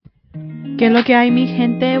¿Qué es lo que hay, mi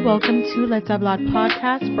gente? Welcome to Let's Hablar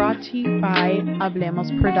podcast, brought to you by Hablemos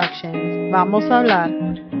Productions. Vamos a hablar.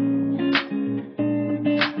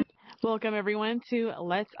 Welcome, everyone, to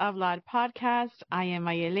Let's Hablar podcast. I am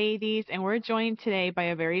Maya Ladies, and we're joined today by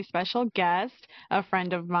a very special guest, a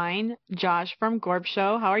friend of mine, Josh from Gorb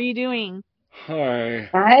Show. How are you doing? Hi.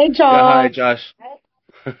 Hi, Josh. Yeah, hi, Josh.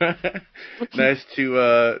 Nice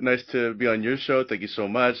to be on your show. Thank you so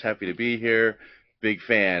much. Happy to be here. Big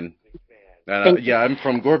fan. Yeah, I'm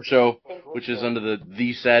from Gorb Show, which is under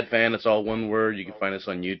the Sad Fan. It's all one word. You can find us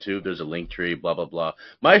on YouTube. There's a link tree, blah, blah, blah.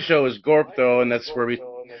 My show is Gorb, though, and that's where we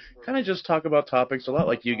kind of just talk about topics a lot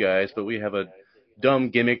like you guys, but we have a dumb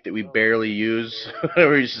gimmick that we barely use.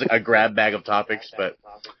 We're just a grab bag of topics, but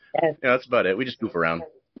yeah, that's about it. We just goof around.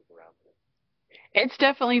 It's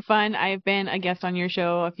definitely fun. I've been a guest on your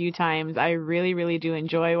show a few times. I really, really do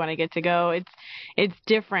enjoy when I get to go. It's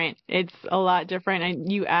different. It's a lot different,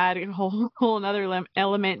 and you add a whole another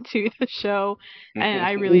element to the show, and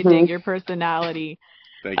I really dig your personality.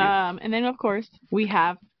 Thank you. And then of course we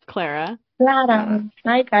have Clara. Clara.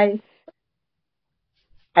 Hi, guys.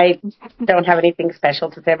 I don't have anything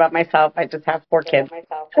special to say about myself. I just have 4 kids.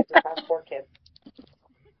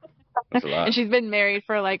 That's a lot. And she's been married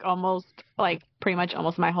for pretty much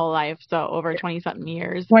almost my whole life, so over 20-something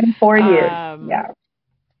years. 24 years.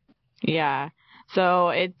 Yeah. So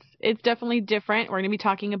it's definitely different. We're going to be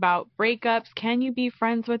talking about breakups. Can you be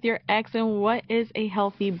friends with your ex, and what is a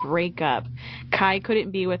healthy breakup? Kai couldn't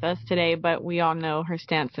be with us today, but we all know her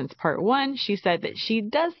stance since part 1. She said that she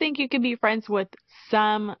does think you can be friends with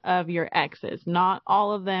some of your exes, not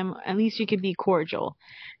all of them. At least you could be cordial.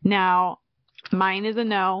 Now, mine is a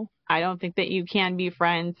no. I don't think that you can be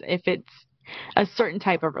friends if it's a certain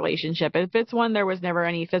type of relationship. If it's one there was never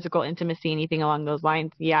any physical intimacy, anything along those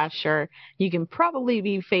lines, yeah, sure. You can probably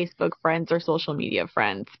be Facebook friends or social media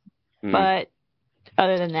friends. But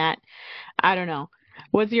other than that, I don't know.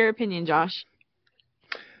 What's your opinion, Josh?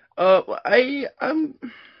 I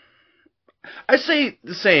say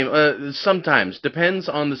the same. Sometimes. Depends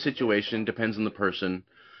on the situation, depends on the person.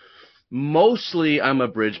 Mostly I'm a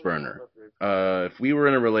bridge burner. If we were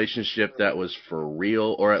in a relationship that was for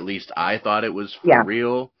real, or at least I thought it was for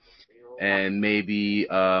real, and maybe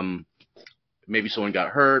someone got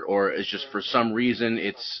hurt, or it's just for some reason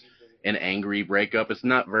it's an angry breakup. It's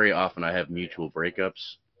not very often I have mutual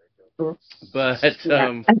breakups, but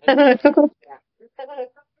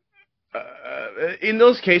in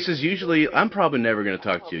those cases, usually I'm probably never going to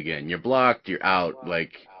talk to you again. You're blocked, you're out,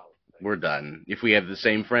 like, we're done. If we have the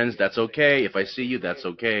same friends, that's okay. If I see you, that's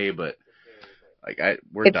okay, but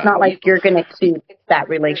we're done. It's not like you're going to keep that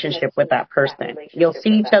relationship with that person. You'll see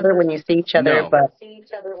each other when you see each other, but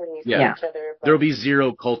there'll be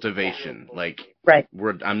zero cultivation. Right.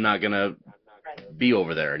 I'm not going to be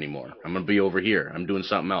over there anymore. I'm going to be over here. I'm doing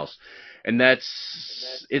something else. And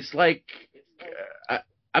it's like,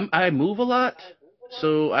 I move a lot.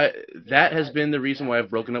 So that has been the reason why I've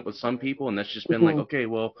broken up with some people. And that's just been like, okay,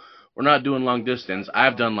 well, we're not doing long distance.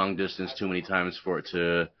 I've done long distance too many times for it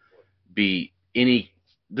to be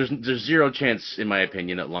there's zero chance, in my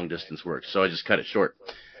opinion, that long distance works. So I just cut it short.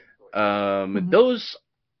 Those,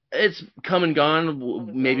 it's come and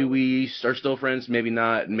gone. Maybe we are still friends, maybe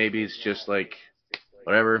not. Maybe it's just like,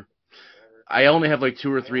 whatever. I only have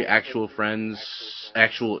 2 or 3 actual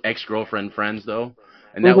ex-girlfriend friends, though.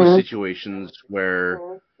 And that was situations where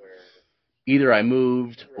either I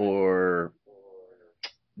moved or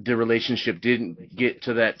the relationship didn't get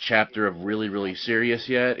to that chapter of really, really serious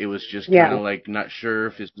yet. It was just kind of not sure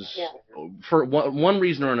if it was for one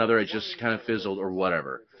reason or another. It just kind of fizzled or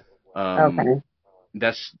whatever.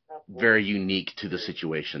 That's very unique to the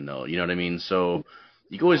situation, though. You know what I mean? So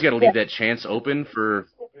you always got to leave that chance open for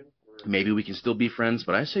maybe we can still be friends.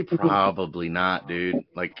 But I say probably not, dude.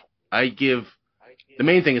 The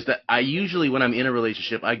main thing is that I usually, when I'm in a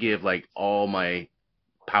relationship, I give all my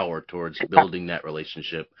power towards building that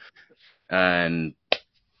relationship, and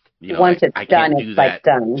once it's I done, can't do that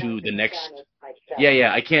done. To the next.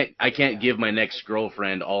 I can't give my next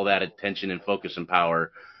girlfriend all that attention and focus and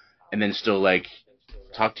power, and then still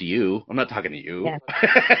talk to you. I'm not talking to you.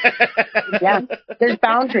 There's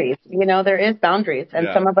boundaries. There is boundaries, and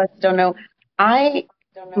some of us don't know.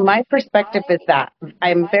 My perspective is that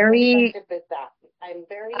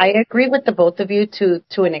I agree with the both of you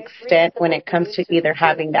to an extent when it comes to either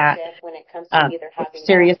having that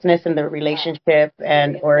seriousness in the relationship,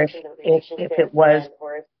 or if it was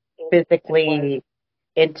physically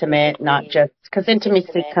intimate, not just because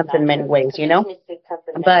intimacy comes in many ways,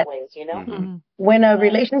 But when a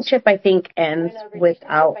relationship, I think, ends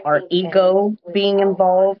without our ego being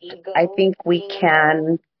involved, I think we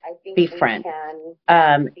can be friends.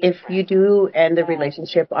 If you do end the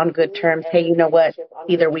relationship on good terms, hey, you know what?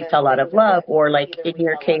 Either we fell out of love, or like in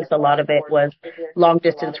your case, a lot of it was long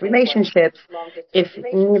distance relationships. If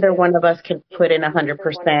neither one of us can put in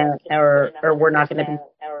 100%, or we're not going to be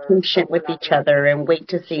patient with each other and wait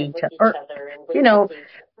to see each other, or, you know,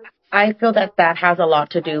 I feel that that has a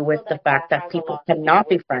lot to do with the fact that people cannot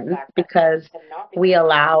be friends because we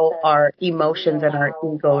allow our emotions and our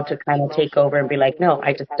ego to kind of take over and be like, no,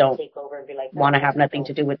 I just don't want to have nothing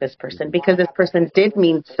to do with this person because this person did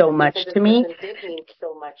mean so much to me.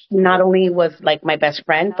 Not only was like my best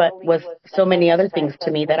friend, but was so many other things to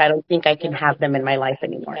me that I don't think I can have them in my life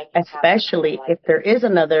anymore. Especially if there is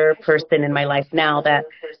another person in my life now that,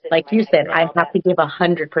 like you said, I have to give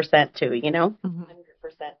 100% to, you know? Mm-hmm.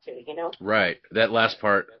 Right. That last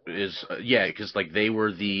part is yeah, because like they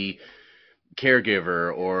were the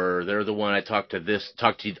caregiver, or they're the one I talked to this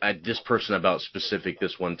person about specific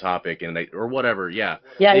this one topic, and or whatever. Yeah,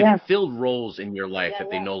 Yeah, they've yeah. filled roles in your life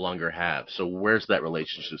that they no longer have. So where's that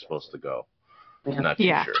relationship supposed to go? I'm not too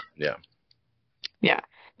Yeah. sure. Yeah. Yeah.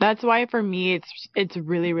 That's why for me it's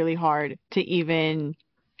really, really hard to even,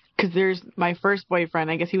 because there's my first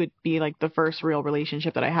boyfriend, I guess he would be like the first real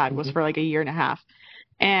relationship that I had was for like a year and a half.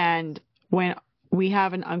 And when we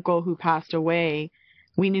have an uncle who passed away,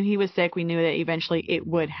 we knew he was sick. We knew that eventually it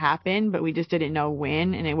would happen, but we just didn't know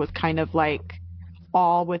when. And it was kind of like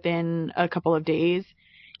all within a couple of days.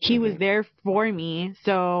 He was there for me.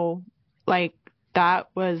 So, like, that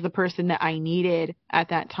was the person that I needed at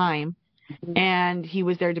that time. And he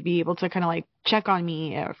was there to be able to kind of like check on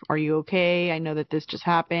me. Are you okay? I know that this just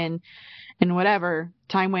happened and whatever.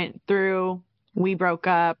 Time went through. We broke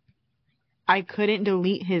up. I couldn't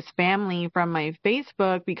delete his family from my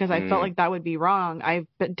Facebook because I felt like that would be wrong. I've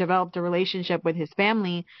developed a relationship with his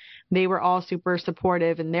family. They were all super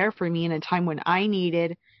supportive and there for me in a time when I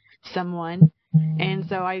needed someone. And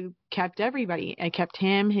so I kept everybody. I kept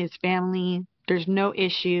him, his family. There's no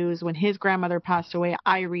issues. When his grandmother passed away,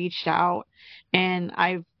 I reached out and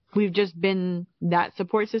we've just been that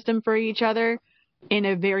support system for each other in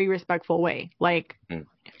a very respectful way. Like,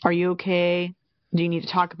 are you okay? Do you need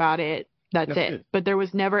to talk about it? That's it. Good. But there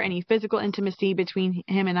was never any physical intimacy between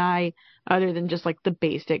him and I other than just like the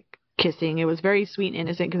basic kissing. It was very sweet and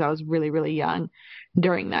innocent because I was really, really young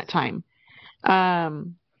during that time.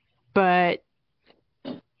 But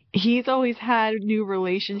he's always had new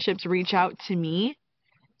relationships reach out to me.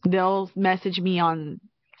 They'll message me on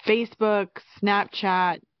Facebook,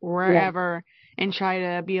 Snapchat, wherever, and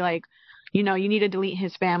try to be like, you know, you need to delete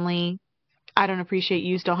his family. I don't appreciate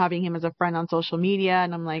you still having him as a friend on social media.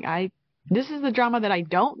 And I'm like, this is the drama that I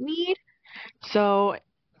don't need. So,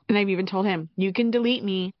 and I've even told him, you can delete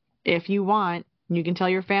me if you want. You can tell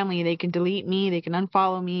your family they can delete me, they can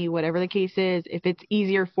unfollow me, whatever the case is, if it's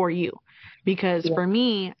easier for you. Because for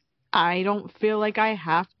me, I don't feel like I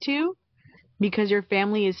have to, because your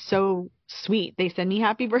family is so sweet. They send me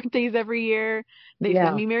happy birthdays every year. They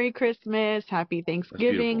send me Merry Christmas, Happy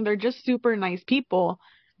Thanksgiving. They're just super nice people.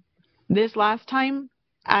 This last time,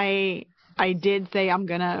 I did say I'm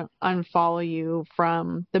going to unfollow you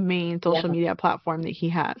from the main social media platform that he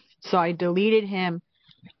has. So I deleted him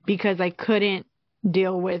because I couldn't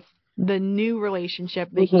deal with the new relationship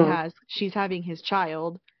that he has. She's having his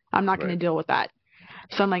child. I'm not going to deal with that.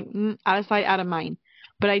 So I'm like, out of sight, out of mind.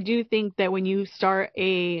 But I do think that when you start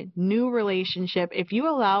a new relationship, if you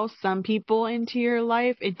allow some people into your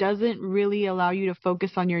life, it doesn't really allow you to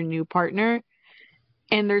focus on your new partner.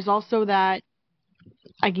 And there's also that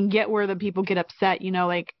I can get where the people get upset, you know,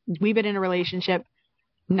 like we've been in a relationship.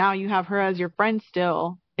 Now you have her as your friend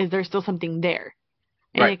still. Is there still something there?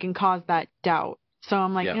 And it can cause that doubt. So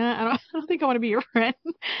I'm like, I don't think I want to be your friend.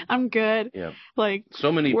 I'm good. Yeah. Like,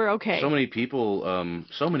 we're okay. So many people,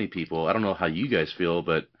 I don't know how you guys feel,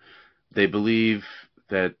 but they believe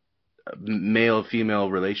that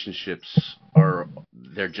male-female relationships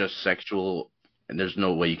they're just sexual and there's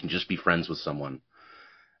no way you can just be friends with someone.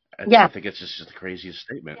 I think it's just the craziest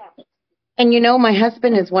statement. And you know, my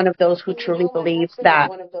husband is one of those who truly believes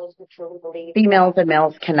that females and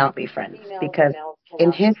males cannot be friends because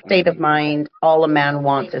in his state of mind, all a man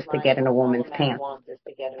wants is to get in a woman's pants.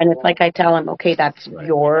 And it's like I tell him, okay, that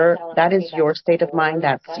is your state of mind,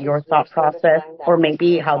 that's your thought process, or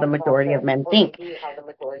maybe how the majority of men think.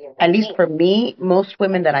 At least for me, most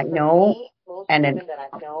women that I know, and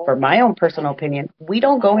for my own personal opinion, we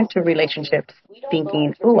don't go into relationships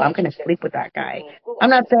thinking, "Ooh, I'm going to sleep with that guy." I'm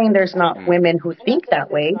not saying there's not women who think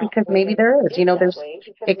that way, because maybe there is. You know,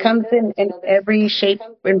 it comes in every shape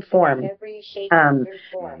and form.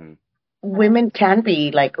 women can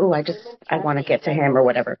be like, oh, I want to get to him or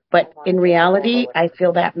whatever. But in reality, I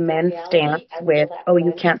feel that men's stance with, oh,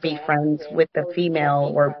 you can't be friends with the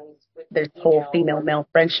female or this whole female male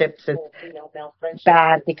friendships is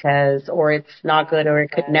bad because, or it's not good, or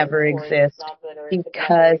it could never exist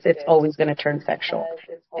because it's always going to turn sexual.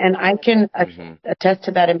 And I can Mhm. attest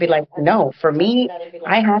to that and be like, no, for me,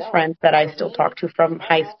 I have friends that I still talk to from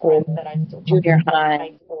high school, junior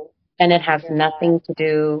high, and it has nothing to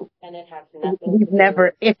do. We've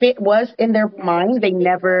never, if it was in their mind, they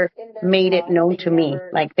never made it known to me.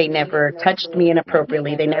 Like they never touched me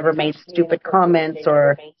inappropriately. They never made stupid comments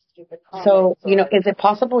or so, is it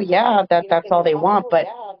possible? Yeah, that's all they want, but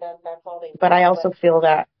I also feel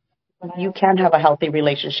that you can have a healthy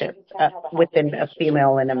relationship within a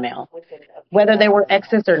female and a male, whether they were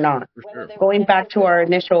exes or not. For sure. Going back to our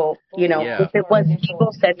initial, Yeah. if it was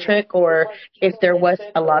egocentric or if there was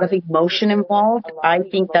a lot of emotion involved, I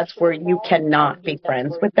think that's where you cannot be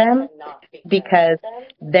friends with them because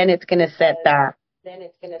then it's going to set that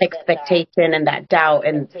expectation and that doubt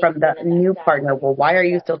and from the new partner, well, why are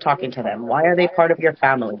you still talking to them? Why are they part of your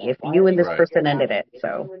family if you and this Right. person ended it?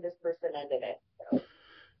 So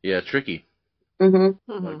Yeah, tricky. mhm.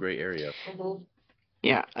 A lot of Mhm. gray area.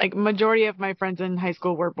 Yeah, like majority of my friends in high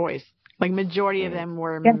school were boys. Like majority of Mhm. them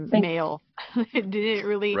were Yeah, same. male. It didn't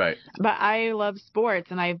really, Right. but I love sports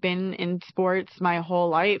and I've been in sports my whole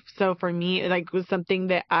life. So for me, it like was something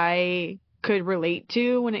that I could relate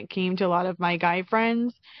to when it came to a lot of my guy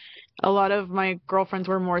friends. A lot of my girlfriends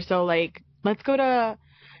were more so like, let's go to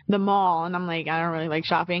the mall. And I'm like, I don't really like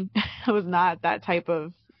shopping. I was not that type of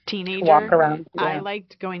Walk teenager. Mhm. around. I Yeah.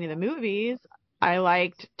 liked going to the movies. I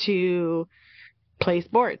liked to play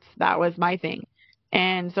sports. That was my thing.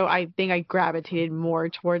 And so I think I gravitated more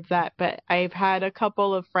towards that. But I've had a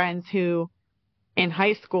couple of friends who in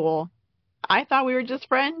high school, I thought we were just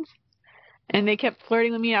friends and they kept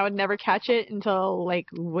flirting with me. I would never catch it until like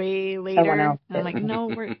way Someone later. else And I'm did. like, no,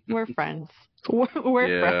 we're friends. We're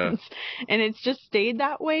Yeah. friends. And it's just stayed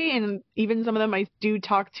that way. And even some of them I do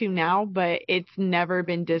talk to now, but it's never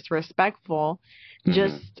been disrespectful. Mhm.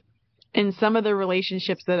 Just in some of the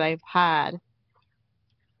relationships that I've had,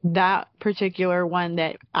 that particular one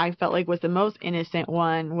that I felt like was the most innocent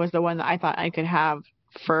one was the one that I thought I could have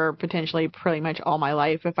for potentially pretty much all my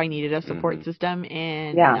life if I needed a support Mhm. system,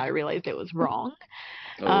 and Yeah. I realized it was wrong.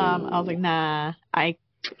 I was like, Oh. nah,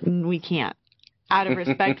 we can't. Out of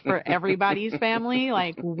respect for everybody's family,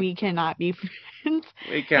 like we cannot be friends.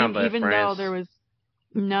 We can't be Even though there friends. was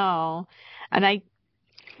no, and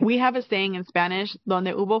we have a saying in Spanish, donde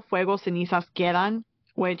hubo fuego, cenizas quedan,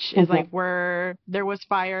 which is Mhm. like where there was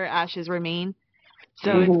fire, ashes remain.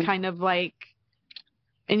 So it's Mhm. kind of like,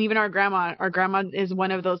 and even our grandma is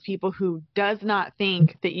one of those people who does not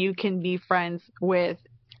think that you can be friends with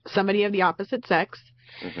somebody of the opposite sex,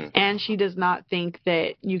 Mhm. and she does not think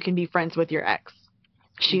that you can be friends with your ex.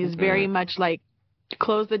 She's very Mhm. much like,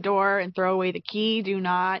 close the door and throw away the key.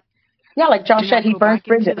 Yeah, like John Do said, not he go burns back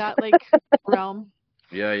into bridges. that like realm.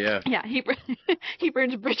 Yeah, yeah. Yeah, he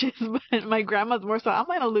burns bridges, but my grandma's more so, I'm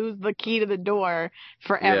gonna lose the key to the door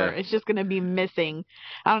forever. Yeah. It's just gonna be missing.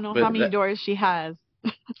 I don't know how But many that doors she has.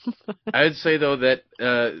 I'd say though that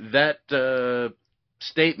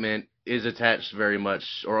statement is attached very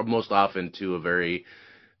much or most often to a very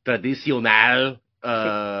tradicional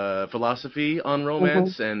philosophy on Mhm.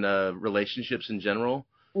 romance and relationships in general.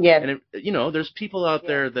 Yes. And there's people out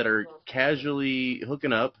there that are casually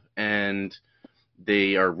hooking up and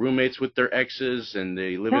they are roommates with their exes and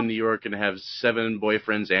they live Yeah. in New York and have 7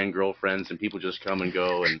 boyfriends and girlfriends and people just come and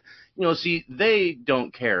go and see they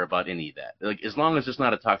don't care about any of that. Like as long as it's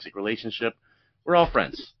not a toxic relationship, we're all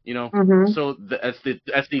friends. Mhm. So that's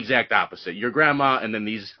the exact opposite. Your grandma and then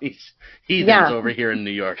these heathens Yeah. over here in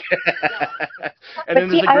New York. And But then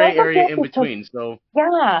see, there's a I gray also area feel in because between. So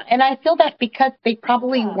yeah, and I feel that because they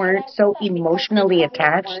probably weren't so emotionally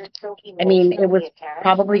attached. I mean, it was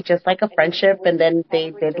probably just like a friendship, and then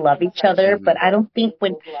they did love each other. But mhm. I don't think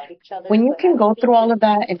when you can go through all of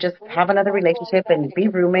that and just have another relationship and be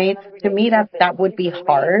roommates, to me that would be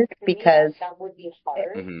hard because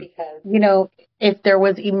Mhm. you know if there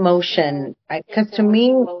was emotion, because to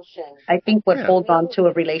me I think what Yeah. holds on to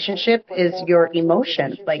a relationship is your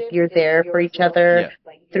emotions. Like you're there for each other Yeah.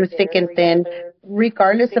 through thick and thin,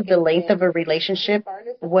 regardless of the length of a relationship.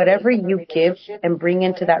 Whatever you give and bring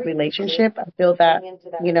into that relationship, I feel that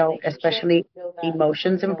especially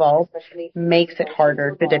emotions involved, makes it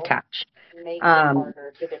harder to detach. Um,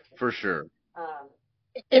 For sure.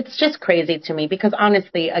 it's just crazy to me because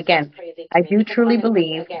honestly, again, I do truly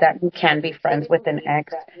believe that you can be friends with an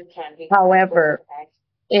ex. However,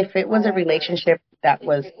 if it was a relationship that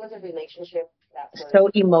was so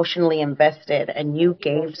emotionally invested and you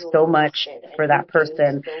gave so much for that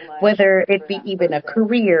person, whether it be even a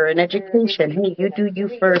career, an education, hey, you do you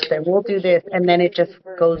first and we'll do this, and then it just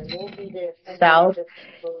goes south.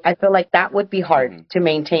 I feel like that would be hard to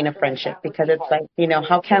maintain a friendship because it's like,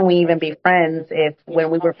 how can we even be friends if when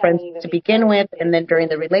we were friends to begin with and then during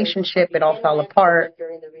the relationship it all fell apart?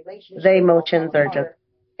 The emotions are just,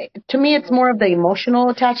 to me, it's more of the emotional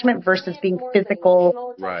attachment versus being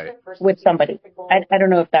physical Right. with somebody. I don't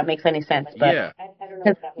know if that makes any sense, but Yeah.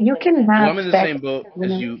 because you can Well, have I'm in the sex, same boat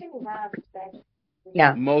as you.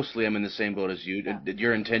 Yeah. Mostly, I'm in the same boat as you.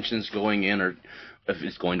 Your intentions going in are if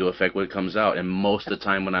it's going to affect what comes out. And most of the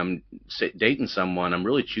time, when I'm dating someone, I'm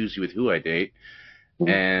really choosy with who I date.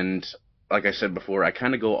 And like I said before, I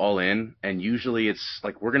kind of go all in. And usually, it's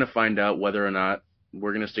like we're gonna find out whether or not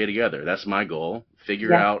we're gonna stay together. That's my goal.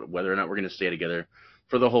 Figure Yeah. out whether or not we're gonna stay together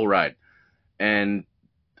for the whole ride. And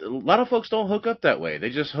a lot of folks don't hook up that way. They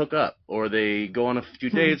just hook up, or they go on a few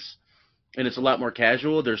dates, and it's a lot more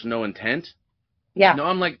casual. There's no intent. Yeah. No,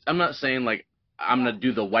 I'm not saying like I'm gonna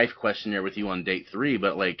do the wife questionnaire with you on date 3,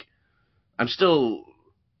 but like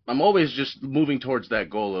I'm always just moving towards that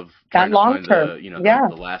goal of That trying to long find term. the Yeah.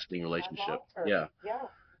 the lasting relationship. Yeah.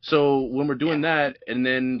 So when we're doing that and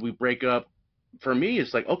then we break up, for me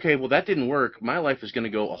it's like, okay, well that didn't work. My life is gonna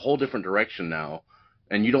go a whole different direction now,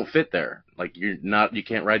 and you don't fit there. Like you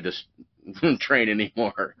can't ride this train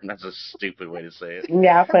anymore. That's a stupid way to say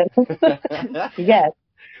Yeah, but it. yes.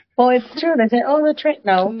 Well, it's true. They say, "Oh, the train."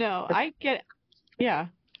 No. No, I get it. Yeah.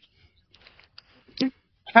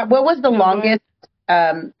 What was the No, go ahead.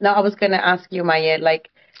 longest? No, I was going to ask you, Maya. Like,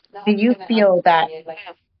 do you feel that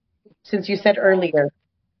since you said earlier,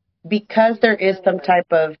 because there is some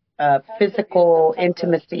type of physical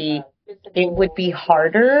intimacy, it would be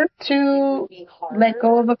harder to let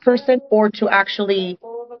go of a person or to actually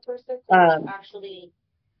um,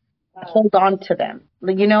 hold on to them.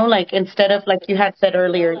 Like instead of like you had said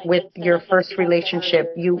earlier with your first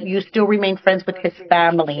relationship, you still remain friends with his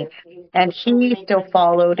family, and he still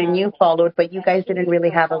followed and you followed, but you guys didn't really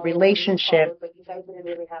have a relationship,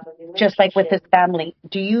 just like with his family.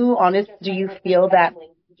 Do you feel that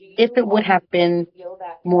if it would have been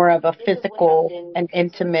more of a physical and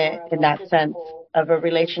intimate in that sense of a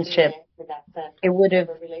relationship, it would have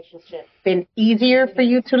been easier for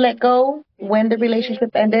you to let go when the relationship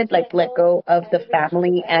ended, like let go of the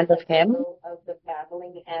family and of him,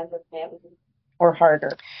 or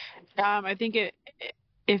harder? I think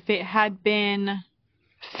if it had been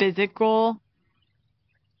physical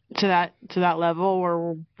to that level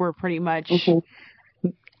where we're pretty much Hmm.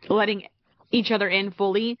 letting each other in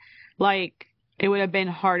fully, like it would have been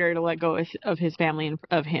harder to let go of his family and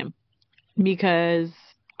of him because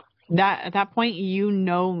that at that point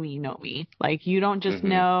know me. Like you don't just Hmm.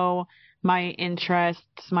 know my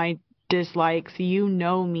interests, my dislikes. You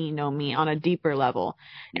know me on a deeper level.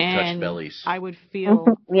 You touch And bellies. I would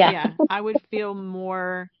feel Yeah. yeah, I would feel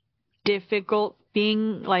more difficult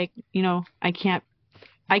being like,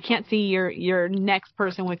 I can't see your next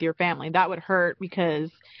person with your family. That would hurt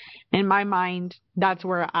because in my mind that's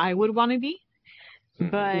where I would want to be.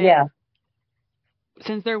 But Yeah.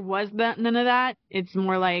 since there was none of that, it's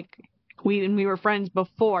more like we were friends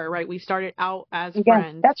before, right? We started out as Yeah.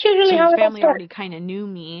 friends. That's usually So how his it all family starts. already kind of knew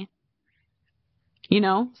me,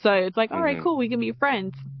 So it's like, all right, Hmm. cool, we can be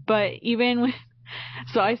friends. But even with,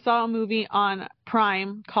 so I saw a movie on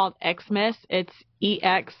Prime called Xmas. It's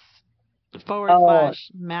EX forward Oh.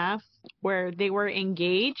 slash mass where they were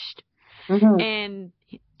engaged Hmm. and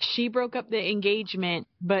she broke up the engagement,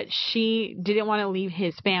 but she didn't want to leave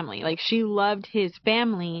his family. Like she loved his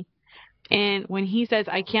family. And when he says,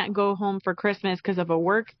 I can't go home for Christmas because of a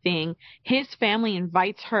work thing, his family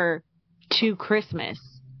invites her to Christmas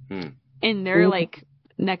Hmm. in their like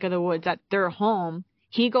neck of the woods at their home.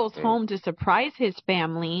 He goes Hmm. home to surprise his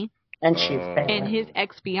family, And she's and there. his Oh.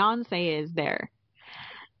 ex fiance is there.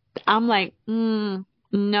 I'm like, no,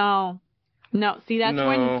 no. See, that's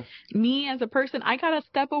when No. me as a person, I gotta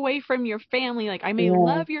step away from your family. Like, I may Yeah.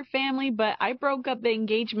 love your family, but I broke up the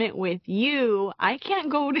engagement with you. I can't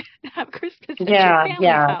go to have Christmas at your Yeah. family's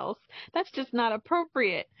Yeah. house. That's just not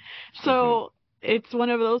appropriate. Hmm. So it's one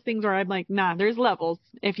of those things where I'm like, nah, there's levels.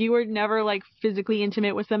 If you were never like physically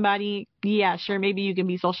intimate with somebody, yeah, sure, maybe you can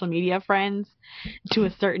be social media friends to a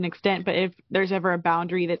certain extent, but if there's ever a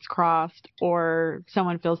boundary that's crossed or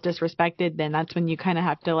someone feels disrespected, then that's when you kind of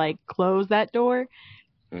have to like close that door.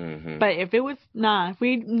 Hmm. But if it was if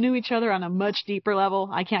we knew each other on a much deeper level,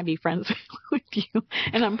 I can't be friends with you,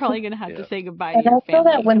 and I'm probably gonna have to Yeah. say goodbye to And your I feel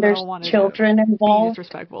that family when because I there's don't want to Yeah. children be involved,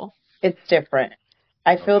 disrespectful. it's different.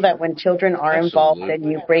 I feel that when children are involved and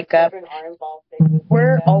you break up,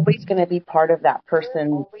 we're always going to be part of that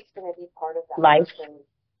person's life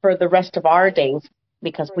for the rest of our days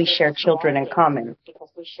because we share children in common.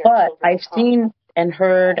 But I've seen and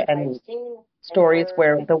heard and stories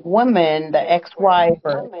where the woman, the ex-wife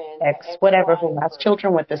or ex whatever who has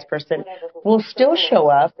children with this person will still show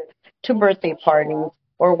up to birthday parties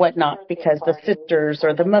or whatnot because the sisters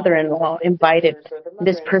or the mother-in-law invited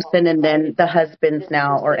this person and then the husband's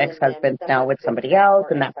now or ex-husband's now with somebody else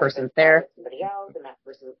and that person's there.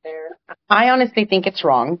 I honestly think it's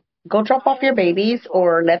wrong. Go drop off your babies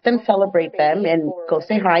or let them celebrate them and go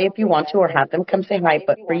say hi if you want to or have them come say hi.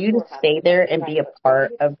 But for you to stay there and be a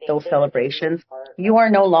part of those celebrations, you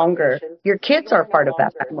are no longer, your kids are part of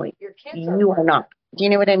that family. You are not. Do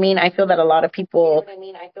you know what I mean? I feel that a lot of people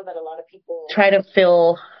try to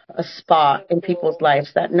fill a spot in people's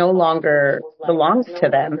lives that no longer belongs to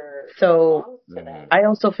them. So I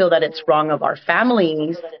also feel that it's wrong of our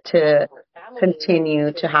families to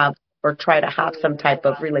continue to have or try to have some type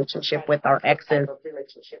of relationship with our exes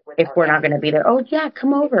if we're not going to be there. Oh, yeah,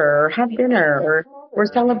 come over or have dinner or we're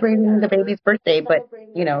celebrating the baby's birthday, but,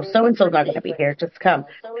 you know, so-and-so's not going to be here. Just come.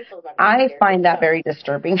 I find that very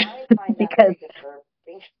disturbing because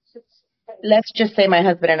let's just say my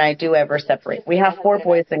husband and I do ever separate. We have 4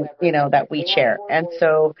 boys and, you know, that we share. And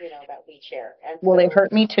so will it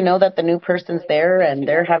hurt me to know that the new person's there and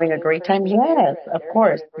they're having a great time? Yes, of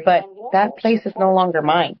course. But that place is no longer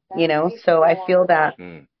mine, you know? So I feel that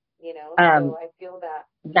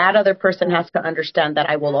that other person has to understand that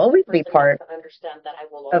I will always be part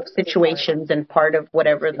of situations and part of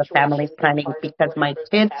whatever the family's planning because my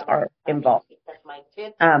kids are involved.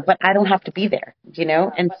 But I don't have to be there, you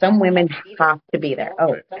know? And some women have to be there.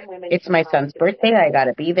 Oh, it's my son's birthday. I got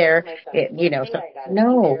to be there. You know, so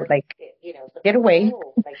no, like, get away,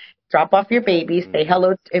 drop off your baby, say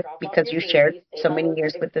hello because you shared so many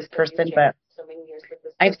years with this person. But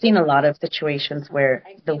I've seen a lot of situations where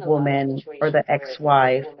the woman or the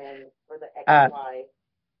ex-wife are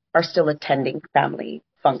still attending family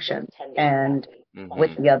functions and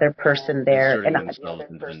with the other person there. And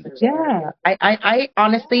I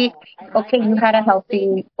honestly, okay, you had a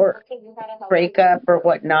healthy or breakup or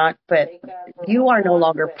whatnot, but you are no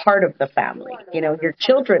longer part of the family. You know, your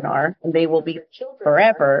children are, and they will be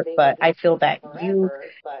forever. But I feel that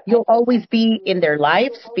you'll always be in their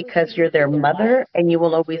lives because you're their mother, and you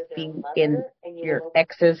will always be in your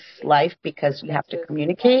ex's life because you have to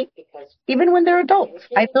communicate, even when they're adults.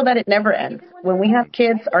 I feel that it never ends. When we have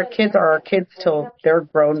kids are our kids till they're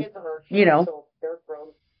grown, you know.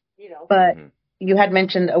 But you had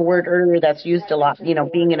mentioned a word earlier that's used a lot, you know,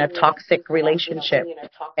 being in a toxic relationship.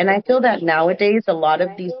 And I feel that nowadays a lot of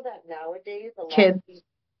these kids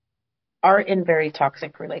are in very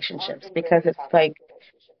toxic relationships because it's like,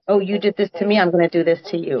 oh, you did this to me, I'm going to do this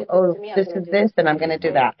to you. Oh, this is this, and I'm going to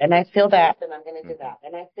do that. And I feel that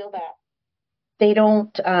they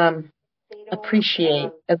don't appreciate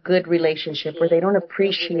a good relationship, or they don't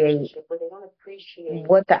appreciate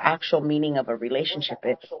what the actual meaning of a relationship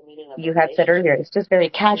is. You had said earlier, it's just very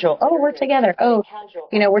casual. Oh, we're together. Oh,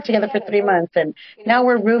 you know, we're together for 3 months, and now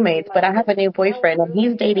we're roommates, but I have a new boyfriend, and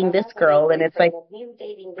he's dating this girl, and it's like,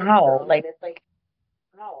 how? Like,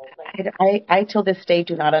 I till this day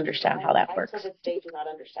do not understand how that works.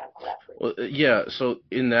 Well, yeah. So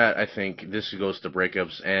in that, I think this goes to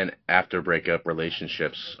breakups and after breakup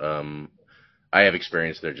relationships. I have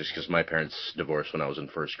experience there just because my parents divorced when I was in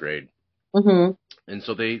first grade, and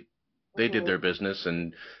so they did their business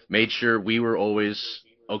and made sure we were always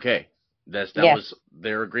okay. That was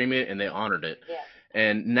their agreement, and they honored it.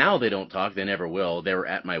 And now they don't talk; they never will. They were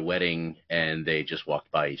at my wedding, and they just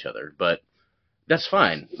walked by each other, but that's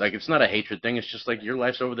fine. Like, it's not a hatred thing. It's just like, your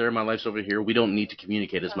life's over there, my life's over here. We don't need to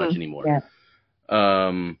communicate as much anymore.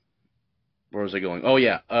 Where was I going? Oh,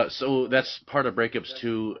 yeah. So that's part of breakups,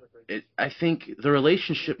 too. I think the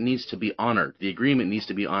relationship needs to be honored. The agreement needs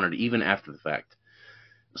to be honored, even after the fact.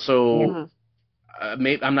 So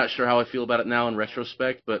I'm not sure how I feel about it now in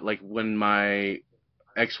retrospect, but, like, when my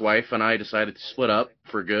ex-wife and I decided to split up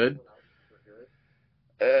for good,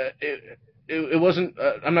 it wasn't.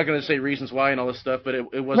 I'm not going to say reasons why and all this stuff, but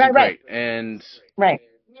it wasn't great. And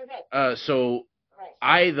so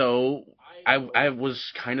I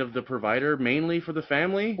was kind of the provider mainly for the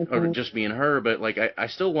family, or just me and her. But like I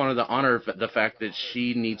still wanted to honor the fact that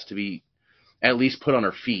she needs to be at least put on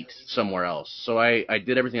her feet somewhere else. So I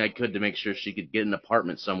did everything I could to make sure she could get an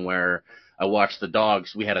apartment somewhere. I watched the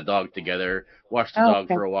dogs. We had a dog together. Watched the dog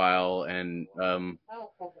for a while, and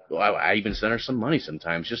I even sent her some money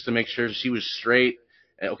sometimes just to make sure she was straight.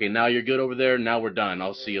 Okay, now you're good over there. Now we're done.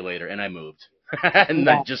 I'll see you later. And I moved. and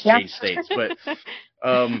Yeah. not just Yeah. change states. But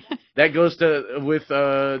that goes to with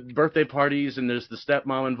birthday parties, and there's the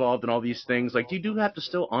stepmom involved and all these things. Like, you do have to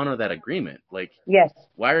still honor that agreement. Like, Yes.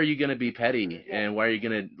 why are you going to be petty, and why are you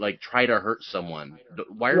going to like try to hurt someone?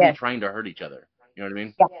 Why are we Yes. trying to hurt each other? You know what I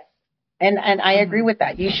mean? Yeah. And I agree Mhm. with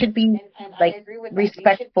that. You should be like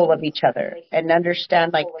respectful of each other and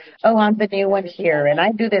understand like, oh, I'm the new one here and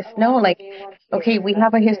I do this. No, like, okay, we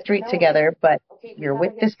have a history together, but you're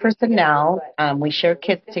with this person now. We share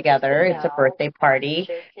kids together. It's a birthday party.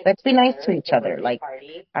 Let's be nice to each other. Like,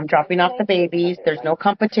 I'm dropping off the babies. There's no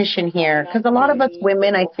competition here. Because a lot of us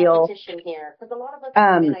women, I feel,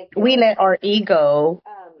 we let our ego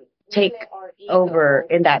take over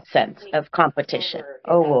in that sense of competition.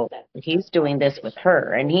 Oh, well, he's doing this with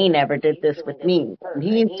her, and he never did this with me, and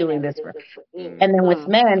he's doing this for. And then with Mm.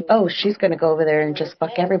 men, oh, she's going to go over there and just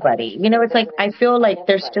fuck everybody. You know, it's like I feel like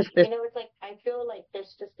there's just this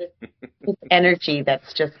energy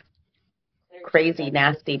that's just crazy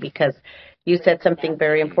nasty because you said something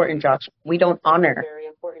very important, Josh. We don't honor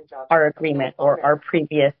our agreement or our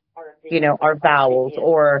previous, our vows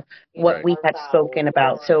or what Right. we had spoken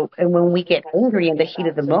about. So, and when we get angry in the heat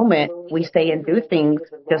of the moment, we say and do things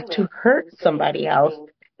just to hurt somebody else,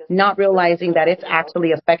 not realizing that it's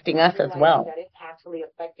actually affecting us as well.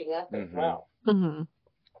 Mhm.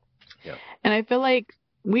 Yeah. And I feel like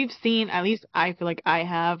we've seen, at least I feel like I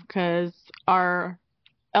have, because our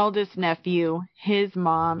eldest nephew, his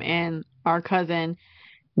mom, and our cousin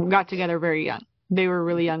got together very young. They were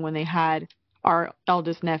really young when they had our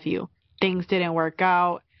eldest nephew. Things didn't work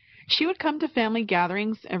out. She would come to family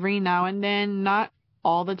gatherings every now and then, not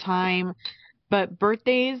all the time, but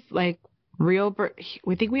birthdays, like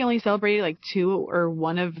we think we only celebrated like two or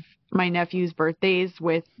one of my nephew's birthdays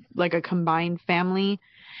with like a combined family.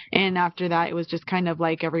 And after that, it was just kind of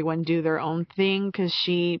like everyone do their own thing because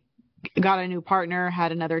she got a new partner,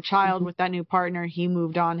 had another child Mm-hmm. with that new partner. He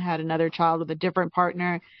moved on, had another child with a different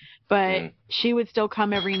partner. But Mm. she would still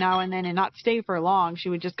come every now and then and not stay for long. She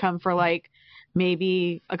would just come for like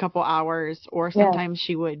maybe a couple hours, or Yeah. sometimes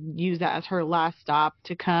she would use that as her last stop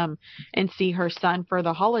to come and see her son for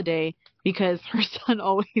the holiday because her son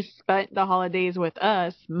always spent the holidays with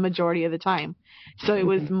us majority of the time. So it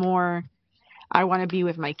was Mhm. more, I want to be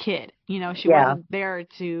with my kid. She Yeah. wasn't there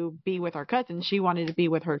to be with our cousin. She wanted to be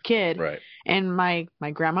with her kid. Right. And my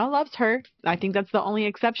grandma loves her. I think that's the only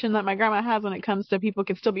exception that my grandma has when it comes to people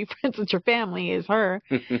can still be friends with your family is her.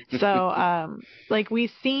 So, like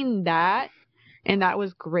we've seen that, and that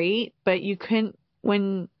was great, but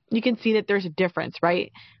when you can see that there's a difference,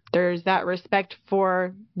 right? There's that respect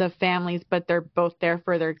for the families, but they're both there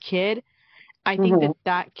for their kid. I think Hmm.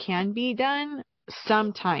 that can be done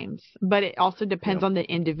sometimes, but it also depends Yeah. on the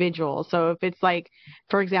individual. So if it's like,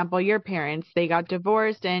 for example, your parents, they got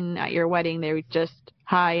divorced and at your wedding they were just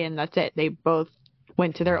hi and that's it. They both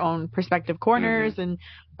went to their own respective corners Mhm.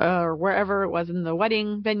 and wherever it was in the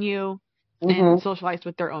wedding venue and Hmm. socialized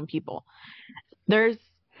with their own people. There's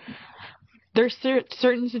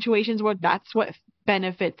certain situations where that's what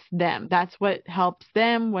benefits them. That's what helps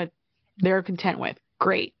them, what they're content with.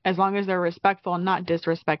 Great, as long as they're respectful and not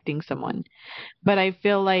disrespecting someone. But I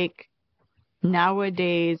feel like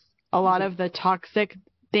nowadays, a lot of the toxic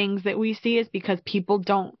things that we see is because people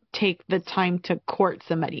don't take the time to court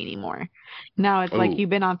somebody anymore. Now it's like Oh. you've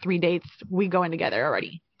been on 3 dates, we going together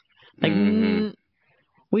already. Like, Mhm.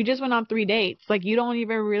 we just went on 3 dates. Like, you don't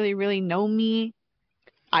even really, really know me.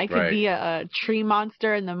 I could Right. be a tree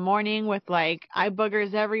monster in the morning with like eye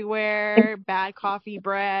boogers everywhere, bad coffee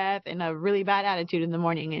breath, and a really bad attitude in the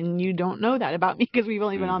morning. And you don't know that about me because we've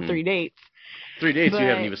only been on Mhm. 3 dates. 3 dates, you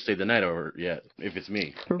haven't But, even stayed the night over yet. If it's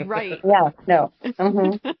me. right. Yeah. No.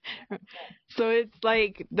 Hmm. So it's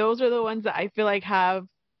like those are the ones that I feel like have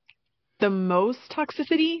the most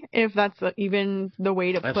toxicity, if that's even the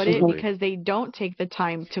way to put it, Hmm. Absolutely. because they don't take the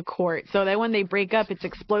time to court. So that when they break up, it's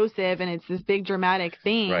explosive and it's this big dramatic Right.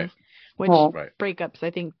 thing, which Oh, Right. breakups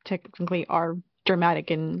I think technically are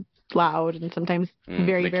dramatic and loud and sometimes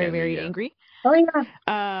very, They very, can be. very Yeah. angry. oh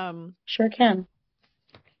yeah. Um, Sure can.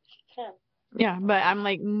 yeah, but I'm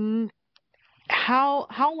like,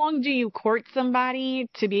 how long do you court somebody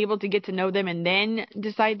to be able to get to know them and then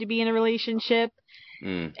decide to be in a relationship?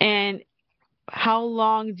 Mm. And how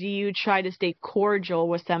long do you try to stay cordial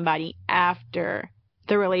with somebody after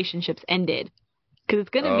the relationship's ended? Because it's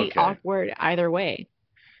going to be Okay. awkward either way.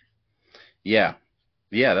 Yeah.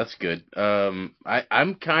 Yeah, that's good.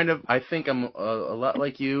 I'm kind of. I think I'm a lot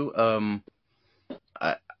like you.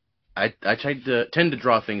 I. I tend to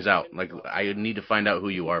draw things out. Like, I need to find out who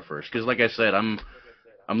you are first, because like I said, I'm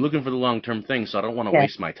looking for the long term thing, so I don't want to Yeah.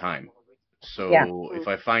 waste my time. Yeah. So if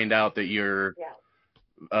I find out that you're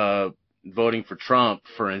uh, voting for Trump,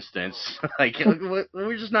 for instance, like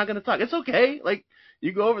we're just not gonna talk. It's okay. Like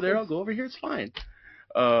you go over there, I'll go over here. It's fine.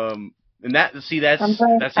 And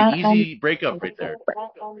Sometimes that's an easy breakup right there.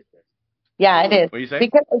 yeah, it is. What do you say?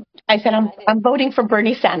 Because I said I'm voting for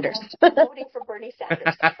Bernie Sanders.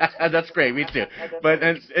 That's great, me too. But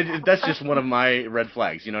that's just one of my red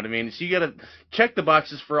flags. You know what I mean? So you gotta check the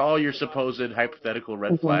boxes for all your supposed hypothetical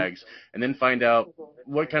red Hmm. flags, and then find out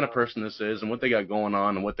what kind of person this is and what they got going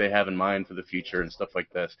on and what they have in mind for the future and stuff like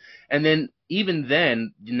this. And then even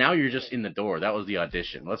then, now you're just in the door. That was the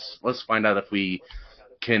audition. Let's find out if we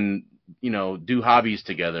can do hobbies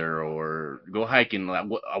together or go hiking. Like,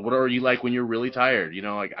 what are you like when you're really tired?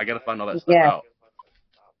 Like I got to find all that stuff Yes, out.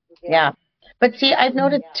 yeah. But see, I've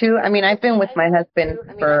noticed too. I mean, I've been with my husband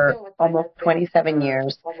for almost 27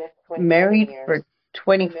 years, married for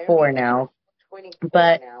 24 now.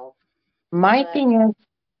 But my thing is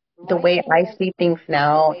the way I see things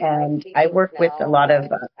now, and I work with a lot of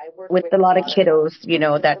kiddos,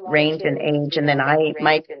 that range in age, and then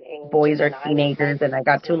my boys are teenagers, and I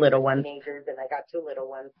got two little ones.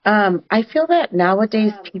 I feel that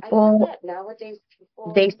nowadays people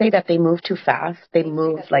they say that they move too fast. They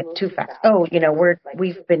move like too fast. Oh,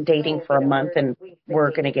 we've been dating for a month and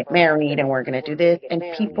we're gonna get married and we're gonna do this. And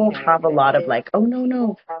people have a lot of like, oh no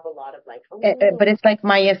no. But it's like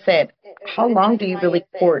Maya said, how long do you really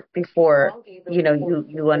court before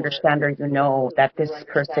you understand or that this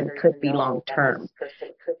person could be long term?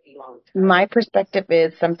 My perspective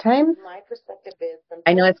is sometimes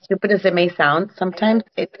I know as stupid as it may sound, sometimes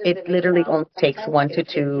it literally only takes 1 to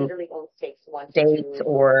 2 dates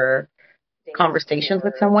or conversations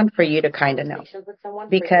with someone for you to kind of know.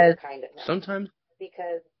 Because Sometimes.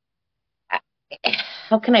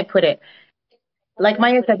 how can I put it? Like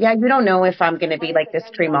Maya said, yeah, you don't know if I'm going to be like this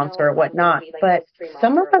tree monster or whatnot, but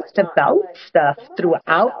some of us develop stuff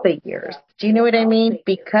throughout the years. Do you know what I mean?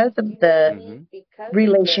 Because of the Hmm.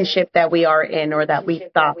 relationship that we are in or that we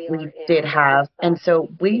thought we did have. And so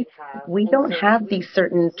we don't have these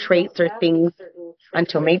certain traits or things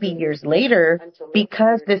until maybe years later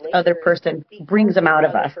because this other person brings them out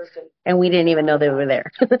of us and we didn't even know they were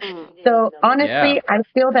there. So Yeah. honestly, I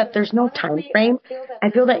feel that there's no time frame. I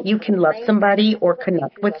feel that you can love somebody or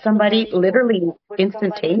connect with somebody literally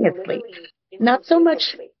instantaneously. Not so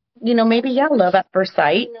much, maybe yeah, love at first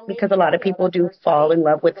sight because a lot of people do fall in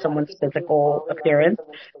love with someone's physical appearance,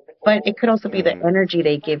 but it could also be the Hmm. energy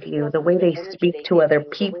they give you, the way they speak to other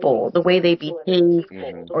people, the way they behave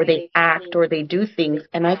Hmm. or they act or they do things.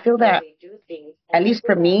 And I feel that, at least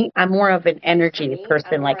for me, I'm more of an energy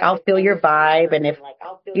person. Like I'll feel your vibe. And if,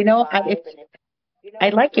 if I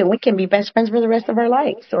like you, we can be best friends for the rest of our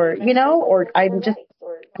lives. Or, or I'm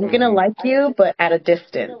going to Hmm. like you, but at a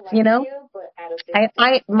distance.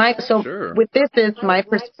 So Sure. with this is my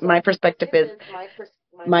perspective is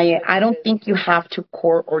I don't think you have to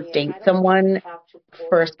court or date someone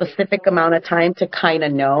for a specific amount of time to kind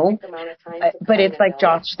of know. But it's like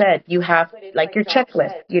Josh said, you have like your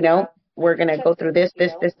checklist. We're going to go through this,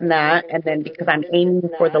 and that. And then because I'm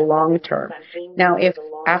aiming for the long term. Now, if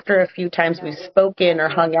after a few times we've spoken or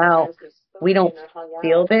hung out, we don't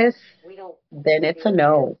feel this, then it's a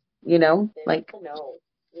no, like,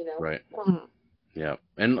 Right. Mhm. Yeah.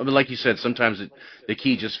 And like you said, sometimes the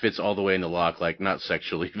key just fits all the way in the lock, like not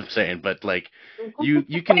sexually, I'm saying, but like you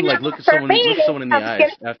why can like not for look me? someone in the I'm just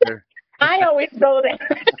kidding. eyes after. I always go there.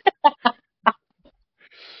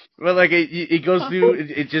 Well, like it goes through.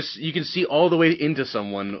 It just you can see all the way into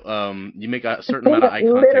someone. You make a certain amount of eye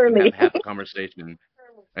contact and have Literally. half a conversation,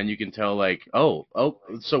 and you can tell like, oh,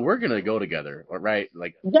 so we're gonna go together, right?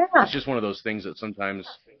 Like it's Yeah. just one of those things that sometimes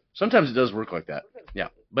it does work like that. Yeah,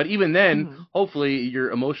 but even then, Mhm. hopefully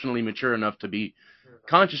you're emotionally mature enough to be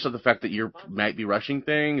conscious of the fact that you might be rushing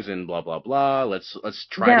things and blah blah blah. Let's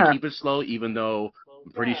try to Yeah. keep it slow, even though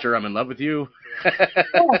I'm pretty sure I'm in love with you.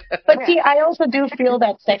 Yeah. But see, I also do feel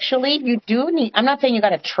that sexually, you do need, I'm not saying you got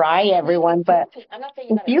to try everyone, but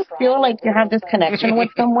if you feel like you have this connection with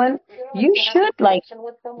someone, you should like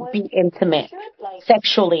be intimate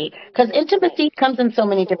sexually because intimacy comes in so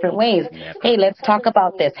many different ways. Yeah. Hey, let's talk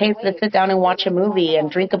about this. Hey, let's sit down and watch a movie and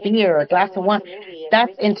drink a beer or a glass of wine.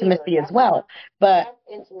 That's intimacy as well. But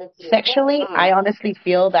sexually, I honestly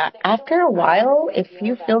feel that after a while, if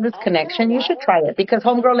you feel this connection, you should try it. Because,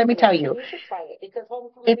 homegirl, let me tell you,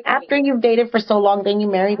 if after you've dated for so long, then you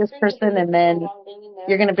marry this person, and then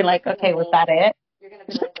you're going to be like, okay, was that it?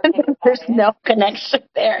 And then there's no connection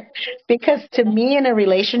there. Because to me, in a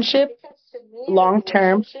relationship, long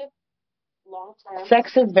term,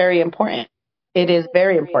 sex is very important. It is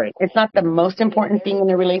very important. It's not the most important thing in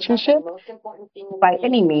a relationship by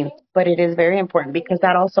any means, but it is very important because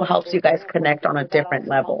that also helps you guys connect on a different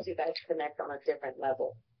level.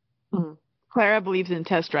 Hmm. Clara believes in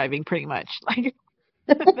test driving pretty much. Like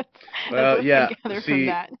that's Well, what I yeah. gather from See,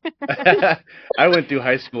 that. I went through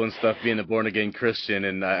high school and stuff being a born again Christian,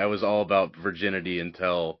 and I was all about virginity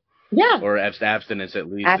until, Yeah, or abstinence at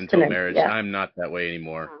least until abstinence. marriage. Yeah, I'm not that way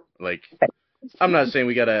anymore. Like, okay. I'm not saying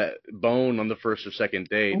we got to bone on the first or second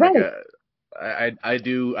date. Like, Right. I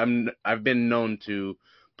do. I've been known to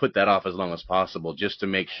put that off as long as possible just to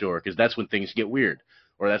make sure, because that's when things get weird,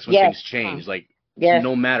 or that's when Yes, things change. Like, yes.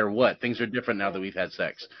 no matter what, things are different now that we've had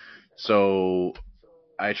sex. So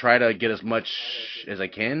I try to get as much as I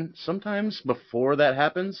can sometimes before that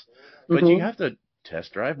happens, but you Mhm. have to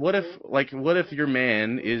test drive. What if your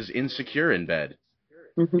man is insecure in bed?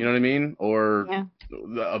 You Mhm. know what I mean? Or Yeah.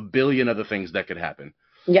 a billion other things that could happen.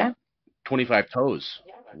 Yeah. 25 toes.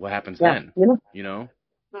 What happens Yeah. then? You know, You know?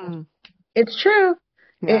 Hmm. it's true.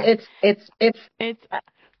 Yeah. It's. It's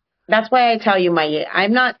That's why I tell you,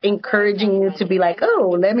 I'm not encouraging you to be like,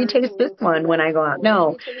 oh, let me taste this one when I go out.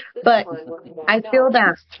 No, but I feel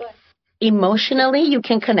that emotionally you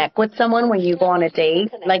can connect with someone when you go on a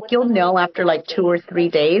date. Like you'll know after like 2 or 3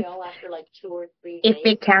 days if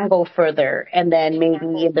it can go further, and then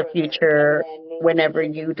maybe in the future, whenever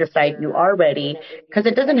you decide you are ready, because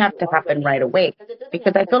it doesn't have to happen right away.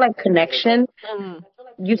 Because I feel like connection, mm,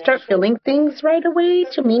 you start feeling things right away.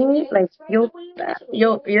 To me, like you're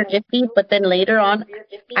iffy, but then later on,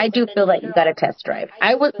 I do feel like you got to test drive.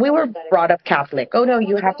 We were brought up Catholic. Oh no,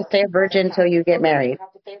 you have to stay a virgin until you get married.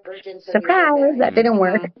 Surprise, that Mm. didn't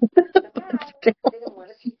work. mm.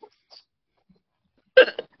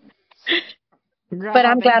 But Grandma,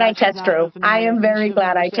 I'm thank glad I God she's test not drove. listening I to this am and very she doesn't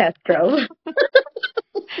glad give a I shit. test drove.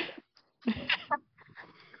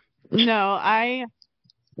 No,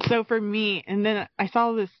 so for me, and then I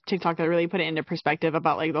saw this TikTok that really put it into perspective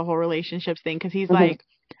about like the whole relationships thing, because he's Mhm. like,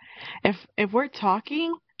 if we're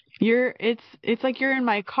talking, it's like you're in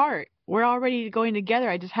my cart. We're already going together.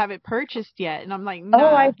 I just haven't purchased yet, and I'm like, Oh,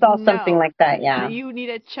 nah, I saw something no. like that. Yeah. You need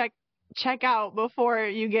to check out before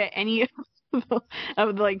you get any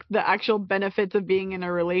of like the actual benefits of being in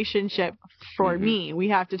a relationship. For Mhm. me, we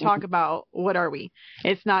have to talk Mhm. about what are we.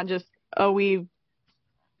 It's not just, oh, we've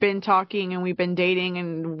been talking and we've been dating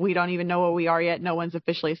and we don't even know what we are yet. No one's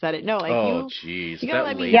officially said it. No, like Oh, you jeez, gotta that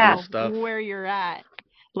let me label Yeah, know stuff. where you're at.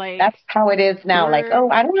 Like that's how it is now. Like, we're oh,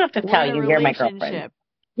 I don't have to we're tell in a you you're my girlfriend. relationship.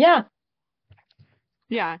 Yeah.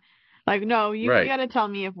 Yeah. Like, no, you Right. gotta tell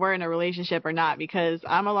me if we're in a relationship or not, because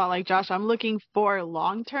I'm a lot like Josh. I'm looking for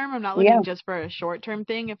long term. I'm not Yeah. looking just for a short term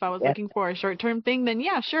thing. If I was Yeah. looking for a short term thing, then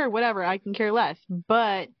yeah, sure, whatever. I can care less.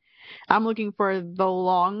 But I'm looking for the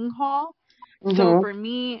long haul. So Mhm. for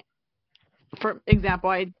me, for example,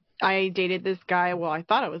 I dated this guy. Well, I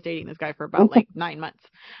thought I was dating this guy for about like 9 months,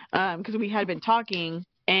 because we had been talking,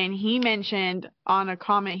 and he mentioned on a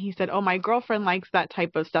comment, he said, "Oh, my girlfriend likes that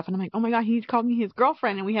type of stuff," and I'm like, "Oh my God, he called me his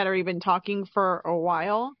girlfriend," and we had already been talking for a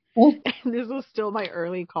while, and this was still my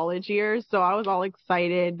early college years, so I was all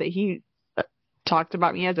excited that he talked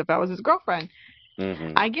about me as if I was his girlfriend.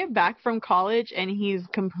 Mhm. I get back from college and he's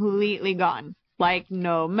completely gone. Like,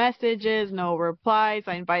 no messages, no replies.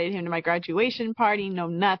 I invited him to my graduation party, no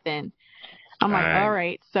nothing. I'm like, all Dang.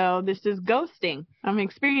 right, so this is ghosting. I'm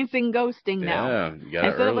experiencing ghosting now. Yeah, you got it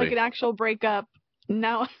Instead of like early. an actual breakup,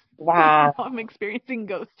 now, now Wow. I'm experiencing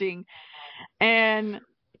ghosting. And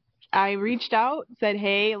I reached out, said,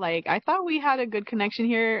 hey, like, I thought we had a good connection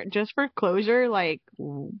here, just for closure. Like,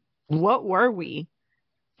 what were we?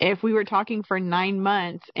 If we were talking for 9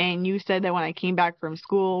 months and you said that when I came back from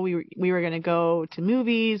school, we were going to go to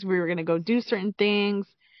movies, we were going to go do certain things,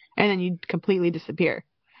 and then you'd completely disappear.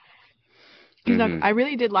 He's like, Mhm. I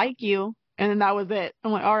really did like you. And then that was it.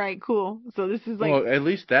 I'm like, all right, cool. So this is like, Well, at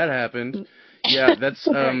least that happened. Yeah, that's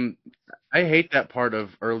right. I hate that part of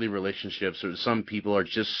early relationships, or some people are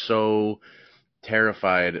just so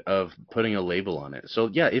terrified of putting a label on it. So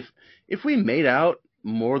yeah, if we made out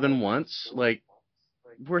more than once, like,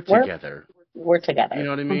 we're We're together. we're You together. know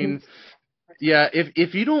what I Mhm. mean? Yeah,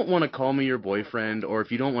 if you don't want to call me your boyfriend, or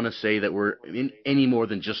if you don't want to say that we're in any more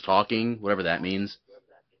than just talking, whatever that means,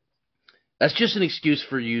 that's just an excuse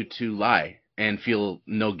for you to lie and feel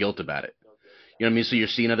no guilt about it. You know what I mean? So you're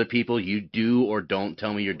seeing other people, you do or don't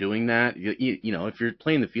tell me you're doing that. You know, if you're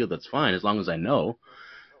playing the field, that's fine, as long as I know.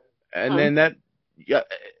 And Mhm. then that, yeah,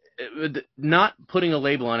 not putting a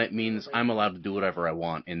label on it means I'm allowed to do whatever I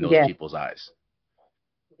want in those Yeah. people's eyes.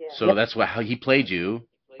 So Yep. that's how he played you,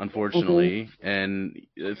 Mhm. unfortunately, and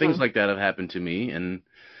things Hmm. like that have happened to me, and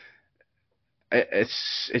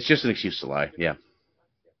it's just an excuse to lie. Yeah.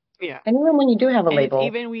 Yeah. And even when you do have a And it's label,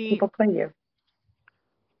 even people play you.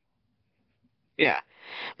 yeah.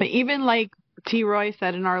 But even like T. Roy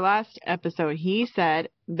said in our last episode, he said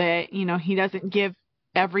that, he doesn't give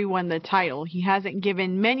everyone the title. He hasn't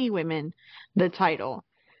given many women the title.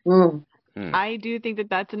 Mm. I do think that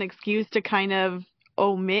that's an excuse to kind of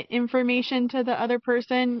omit information to the other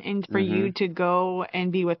person and for you to go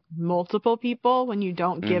and be with multiple people when you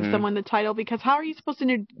don't give someone the title, because how are you supposed to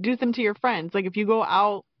introduce them to your friends? Like if you go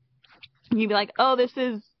out, you'd be like, oh, this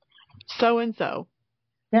is so and so.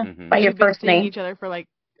 Yeah, by your You've been first seeing name. each other for like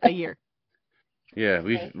a year. Yeah,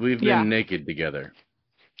 we've been naked together.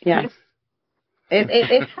 Yeah.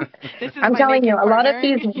 It This is I'm my telling you, naked a lot of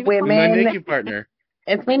partner. these My women, naked partner.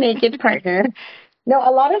 it's my naked partner. No,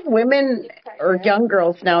 a lot of women or young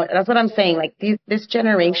girls now, that's what I'm saying. Like this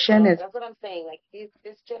generation is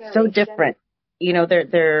so different. You know,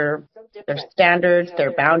 their standards,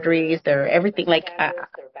 their boundaries, their everything. Like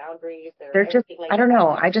they're just, I don't know.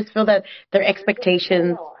 I just feel that their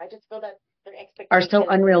expectations are so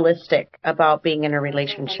unrealistic about being in a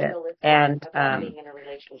relationship. And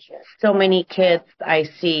so many kids I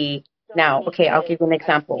see now. Okay, I'll give you an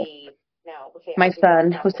example. My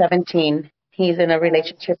son, who's 17, he's in a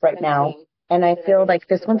relationship right now. And I feel like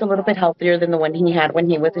this one's a little bit healthier than the one he had when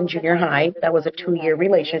he was in junior high. That was a 2-year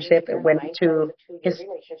relationship. It went to his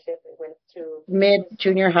mid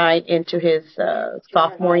junior high into his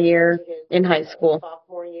sophomore year in high school.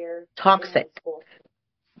 Toxic.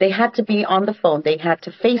 They had to be on the phone. They had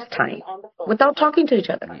to FaceTime without talking to each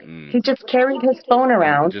other. He just carried his phone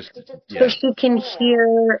around so she can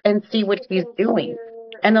hear and see what he's doing.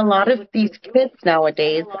 And a lot of these kids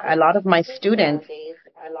nowadays, a lot of my students,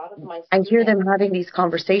 I hear them having these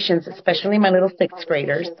conversations, especially my little sixth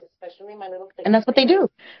graders. And that's what they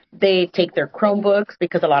do. They take their Chromebooks,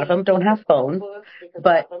 because a lot of them don't have phones,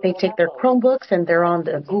 but they take their Chromebooks and they're on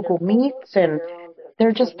the Google Meets and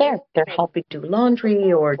they're just there. They're helping do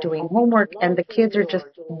laundry or doing homework, and the kids are just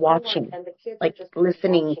watching, like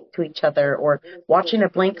listening to each other or watching a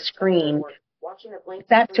blank screen.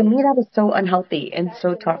 That, to me, that is so unhealthy and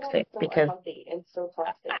so toxic, because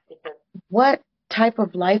what type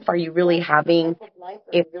of life are you really having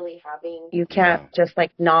if you can't just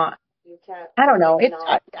like not, I don't know.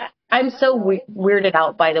 I'm so weirded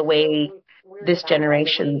out by the way this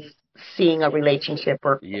generation's seeing a relationship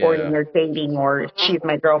or courting or dating, or she's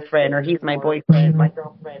my girlfriend or he's my boyfriend.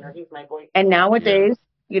 And nowadays,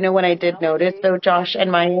 you know what I did notice though, Josh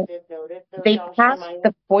and Maya, they pass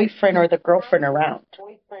the boyfriend or the girlfriend around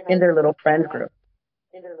in their little friend group.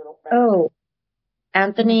 Oh,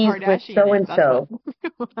 Anthony's with so and so.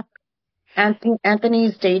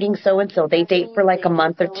 Anthony's dating so and so. They date for like a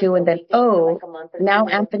month or two, and then now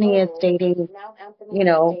Anthony is dating.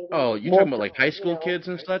 Oh, you talking about like high school kids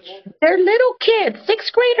and such? They're little kids,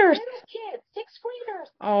 sixth graders.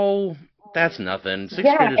 Oh, that's nothing.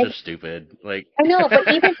 Sixth graders are stupid. Like I know, but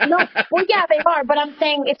even no. Well, yeah, they are. But I'm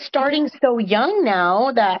saying it's starting so young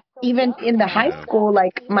now that even in the high school,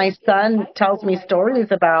 like my son tells me stories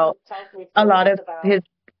about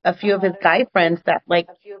a few of his guy friends that like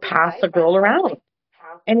pass a girl around,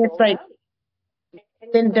 and it's like,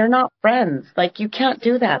 then they're not friends. Like you can't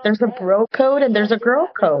do that. There's a bro code and there's a girl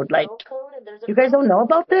code. Like you guys don't know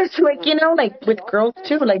about this? Like like with girls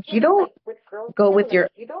too. Like you don't go with your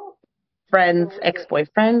friend's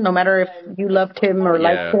ex-boyfriend, no matter if you loved him or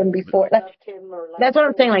liked him before. That's what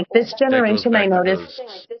I'm saying. Like this generation, I noticed.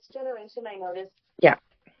 Yeah.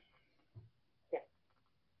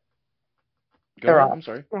 Go ahead. I'm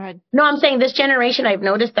sorry. Go ahead. No, I'm saying this generation, I've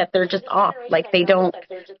noticed that they're just off. Like they don't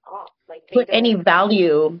put any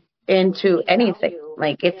value into anything.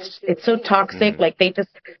 Like it's so toxic. Like they just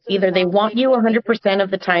either they want you 100% of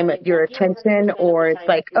the time at your attention, or it's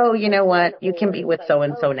like, oh, you know what, you can be with so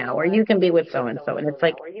and so now, or you can be with so and so, and it's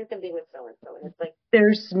like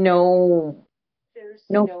there's no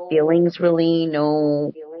feelings really.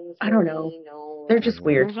 No, I don't know. They're just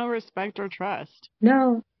weird. There's no respect or trust.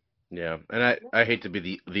 No. Yeah, and I hate to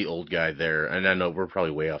be the old guy there, and I know we're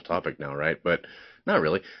probably way off topic now, right? But not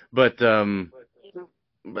really. But you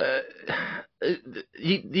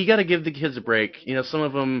got to give the kids a break. Some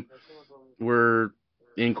of them were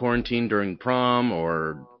in quarantine during prom,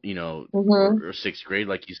 or or sixth grade,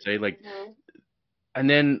 like you say, like. And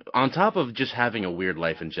then on top of just having a weird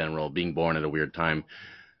life in general, being born at a weird time,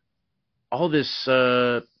 all this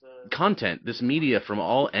content, this media from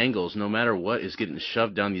all angles, no matter what, is getting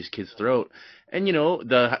shoved down these kids' throat. And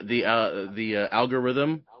the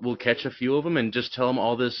algorithm will catch a few of them and just tell them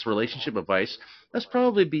all this relationship advice. That's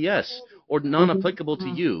probably BS or non-applicable to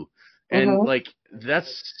you. And like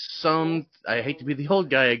that's I hate to be the old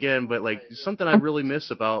guy again, but like something I really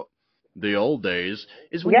miss about the old days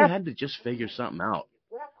is when you Yeah. had to just figure something out.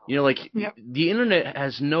 You know, like Yep. the internet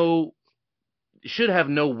should have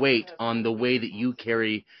no weight on the way that you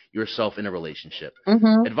carry yourself in a relationship.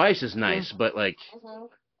 Mhm. Advice is nice, but like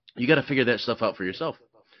you got to figure that stuff out for yourself.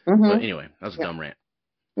 But Mhm. anyway, that was a dumb rant.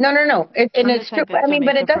 No. And I'm the it's true. type that I still mean,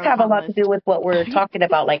 but makes it a does pro have a con lot to list. do with what we're talking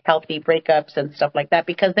about, like healthy breakups and stuff like that,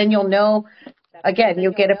 because then you'll know, again,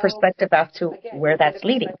 you'll get a perspective as to where that's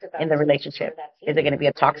leading in the relationship. Is it going to be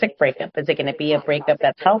a toxic breakup? Is it going to be a breakup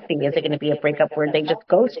that's healthy? Is it going to be a breakup where they just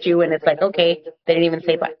ghost you and it's like, okay, they didn't even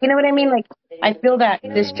say bye? You know what I mean? Like, I feel that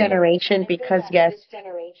this Mm-hmm. generation, because yes,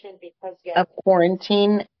 of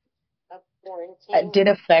quarantine did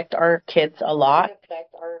affect our kids a lot.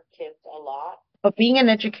 But being in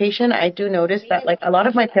education, I do notice that like a lot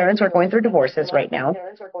of my parents are going through divorces right now.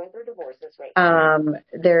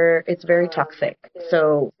 It's very toxic.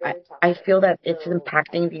 So I feel that it's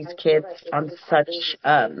impacting these kids on such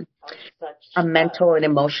a mental and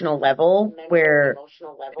emotional level where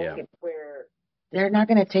Yeah. they're not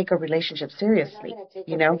going to take a relationship seriously.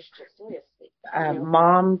 You know,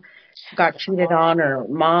 mom got cheated on, or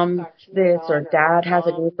mom this, or dad has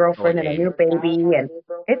a new Oh, girlfriend and a hey. new baby, and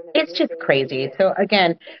it's just crazy. So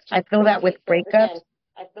again, I feel that with breakups,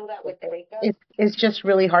 it's just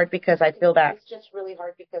really hard because I feel that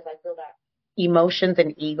emotions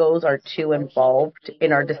and egos are too involved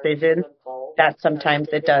in our decisions. That sometimes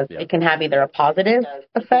Yeah. it can have either a positive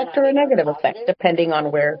effect or a negative effect, depending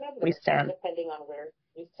on where we stand.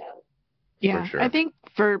 For Yeah, I sure. think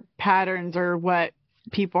for patterns are what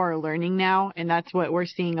people are learning now, and that's what we're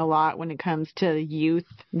seeing a lot when it comes to youth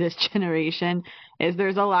this generation is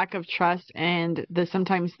there's a lack of trust and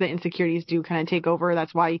sometimes the insecurities do kind of take over.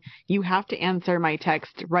 That's why you have to answer my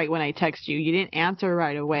text right when I text you. You didn't answer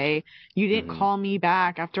right away. You didn't Mm-hmm. call me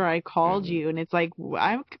back after I called Mm-hmm. you, and it's like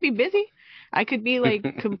I could be busy. I could be like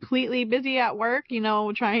completely busy at work,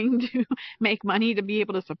 trying to make money to be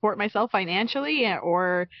able to support myself financially,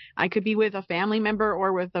 or I could be with a family member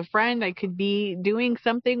or with a friend. I could be doing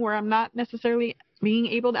something where I'm not necessarily being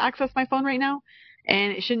able to access my phone right now.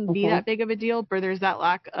 And it shouldn't be Hmm. that big of a deal, but there's that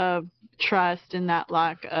lack of trust and that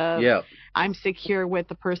lack of Yeah. I'm secure with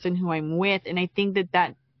the person who I'm with. And I think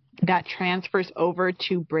that transfers over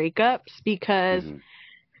to breakups because Mm-hmm.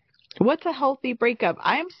 what's a healthy breakup?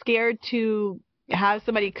 I'm scared to have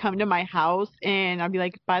somebody come to my house and I'll be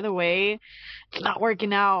like, by the way, it's not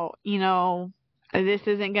working out, this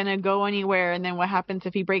isn't gonna go anywhere. And then what happens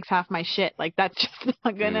if he breaks half my shit? Like that's just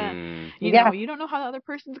not gonna, Mm. Yeah. you don't know how the other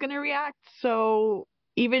person's gonna react. So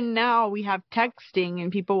even now we have texting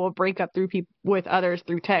and people will break up through people with others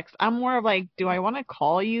through text. I'm more of like, do I want to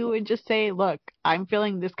call you and just say, look, I'm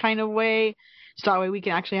feeling this kind of way. So that way we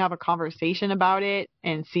can actually have a conversation about it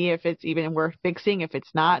and see if it's even worth fixing. If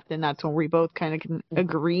it's not, then that's when we both kind of can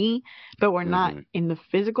agree, but we're not Mm-hmm. in the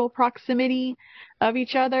physical proximity of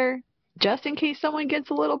each other, just in case someone gets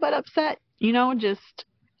a little bit upset, just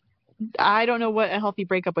I don't know what a healthy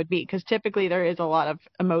breakup would be because typically there is a lot of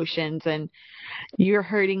emotions and you're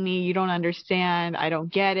hurting me, you don't understand, I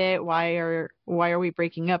don't get it, why are we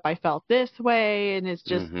breaking up? I felt this way, and it's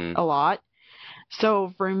just Mm-hmm. a lot.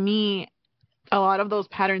 So for me, a lot of those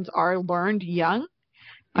patterns are learned young.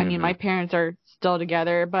 I mean, Mm-hmm. my parents are still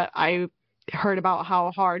together, but I heard about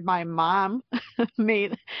how hard my mom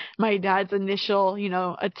made my dad's initial,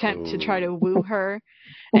 attempt to try Oh. to woo her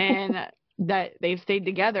and that they've stayed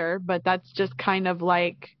together, but that's just kind of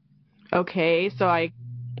like, okay, so I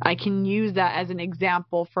can use that as an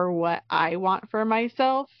example for what I want for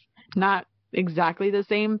myself. Not exactly the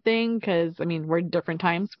same thing because I mean, we're different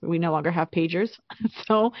times. We no longer have pagers.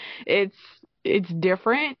 So it's it's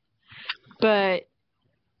different, but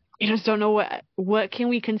I just don't know what can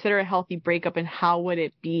we consider a healthy breakup and how would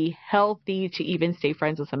it be healthy to even stay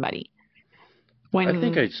friends with somebody I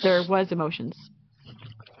think when there was emotions.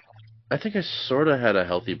 I think I sort of had a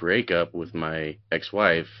healthy breakup with my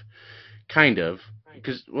ex-wife, kind of,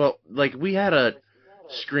 because well, like we had a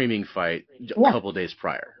screaming fight a Yeah. couple days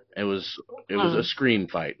prior. It was a scream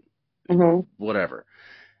fight, Hmm. whatever.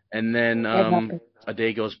 And then It happens. a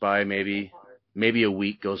day goes by, maybe a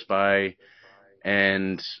week goes by,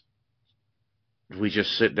 and we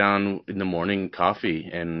just sit down in the morning coffee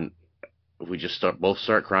and we just both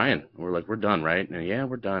start crying. We're like, we're done, right? And yeah,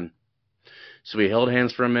 we're done. So we held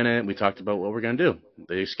hands for a minute. We talked about what we're gonna do,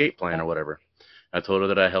 the escape plan or whatever. I told her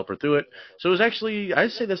that I'd help her through it. So it was actually,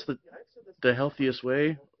 I'd say that's the healthiest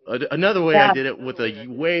way. Another way I Yeah. did it with a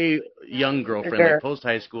way young girlfriend, like Sure. post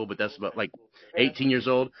high school, but that's about like 18 years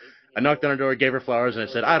old. I knocked on her door, gave her flowers, and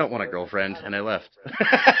I said, I don't want a girlfriend, and I left.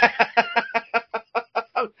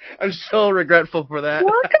 I'm so regretful for that.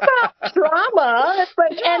 Talk about drama. It's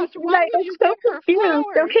like, Josh, and why like, would I'm you so give her confused.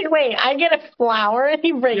 flowers? Okay, wait, I get a flower and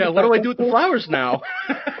he breaks Yeah, what do I do with the flowers now?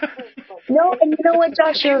 No, and you know what,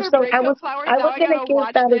 Josh? These are I breakup was flowers. I Now was I gonna gotta give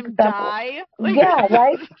watch that them example. die. Yeah,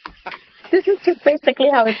 right. This is just basically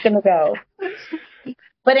how it's gonna go.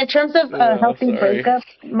 But in terms of a Oh, healthy sorry. breakup,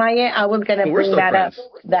 Maya, I was gonna But we're bring still that up. friends.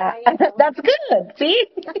 That that's good. See,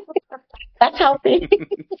 that's healthy.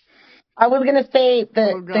 I was gonna say Oh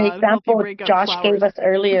the God, healthy example breakup Josh gave flowers. us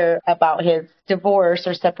earlier about his divorce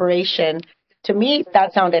or separation. To me,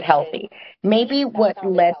 that sounded healthy. Maybe what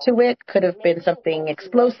led to it could have been something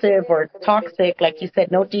explosive or toxic. Like you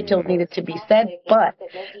said, no details Mhm. needed to be said, but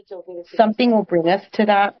something will bring us to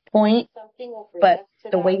that point. But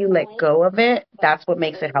the way you let go of it, that's what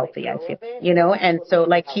makes it healthy, I feel. And so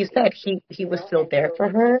like he said, he was still there for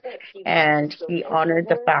her and he honored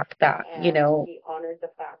the fact that,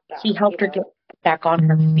 he helped her get back on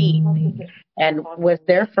her feet and was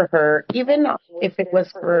there for her, even if it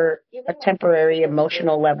was for a temporary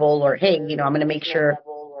emotional level or, hey, I'm going to make sure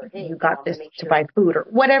you got this to buy food or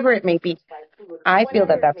whatever it may be. I feel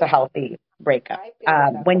that that's a healthy breakup.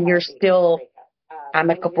 When you're still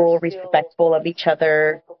amicable, respectful of each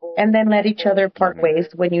other, and then let each other part Mhm. ways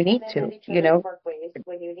when you need to.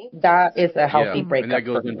 That is a Yeah, healthy and that breakup for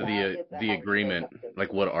goes me. into the agreement,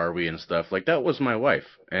 like what are we and stuff. Like that was my wife,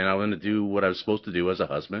 and I want to do what I was supposed to do as a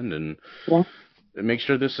husband, and Yeah, make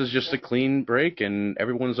sure this is just a clean break and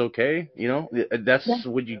everyone's okay. yeah, That's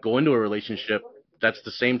when you go into a relationship. That's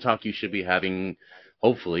the same talk you should be having,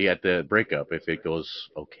 hopefully, at the breakup if it goes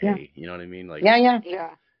yeah, okay. You know what I mean? Like yeah, Yeah.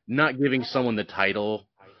 not giving someone the title.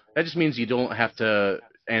 That just means you don't have to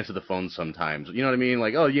answer the phone sometimes. You know what I mean?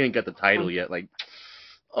 Like, oh, you ain't got the title yet. Like,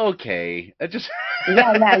 okay, that just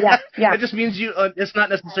yeah, yeah, yeah, yeah. that just means you. It's not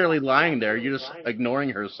necessarily lying there. You're just ignoring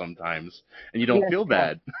her sometimes, and you don't Yes, feel yes,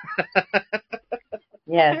 bad.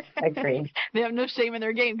 yes, agree. They have no shame in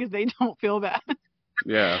their game because they don't feel bad.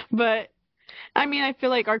 Yeah. But I mean, I feel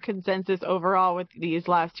like our consensus overall with these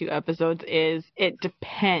last two episodes is it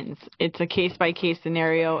depends. It's a case by case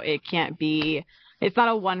scenario. It's not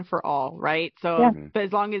a one for all, right? Yeah, So, Hmm. but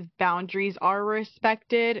as long as boundaries are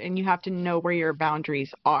respected and you have to know where your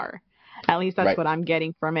boundaries are. At least that's Right. what I'm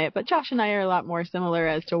getting from it. But Josh and I are a lot more similar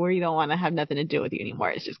as to where you don't want to have nothing to do with you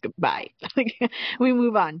anymore. It's just goodbye. We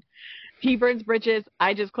move on. He burns bridges.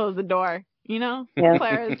 I just close the door. yeah.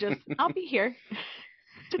 Clara's just, I'll be here.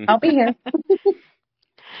 I'll be here.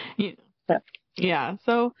 You- Yeah. Yeah.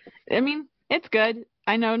 So, I mean, it's good.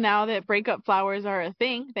 I know now that breakup flowers are a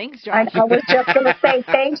thing. Thanks, I, Josh. I was just gonna say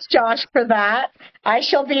thanks, Josh, for that. I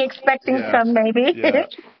shall be expecting Yeah. some maybe. Yeah.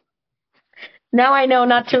 Now I know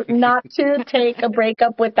not to take a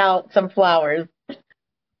breakup without some flowers.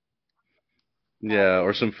 Yeah,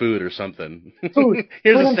 or some food or something. Food.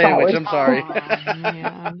 Here's Food a and sandwich. flowers. I'm sorry. Oh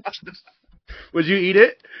man. Would you eat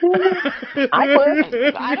it? I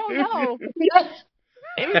would. I don't know. Yes.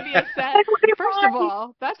 It would be a sad. Like, what do you First of want?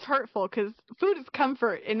 all, that's hurtful because food is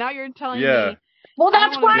comfort, and now you're telling Yeah. me Well, I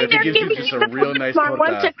don't that's want to why Yeah, be if it with they're you gives because you giving you're just you a the real food, nice someone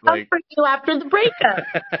to torta, like. comfort you after the breakup.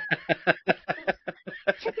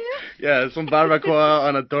 Yeah, some barbacoa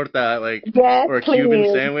on a torta, like, Yes, or a Cuban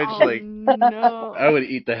please. sandwich, Oh like, I no. would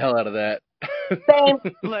eat the hell out of that. Same,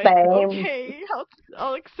 Like, same. okay,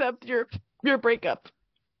 I'll accept your breakup.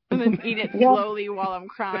 And then eat it Yeah, slowly while I'm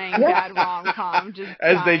crying. yeah. Bad rom-com, just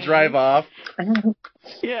As they drive dying. off.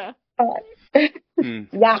 Yeah. Hmm.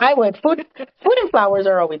 Yeah, I would. Food and flowers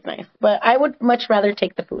are always nice, but I would much rather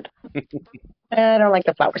take the food. I don't like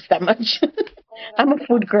the flowers that much. I'm a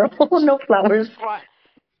food girl. No flowers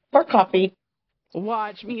or coffee.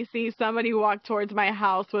 Watch me see somebody walk towards my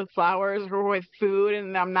house with flowers or with food,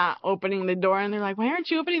 and I'm not opening the door, and they're like, "Why aren't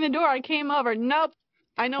you opening the door? I came over." Nope.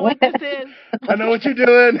 I know what this is. I know what you're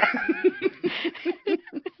doing.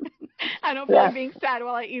 I don't feel Yeah. like being sad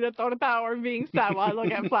while I eat a torta or being sad while I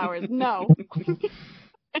look at flowers. No.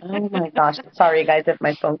 Oh my gosh. Sorry, guys, if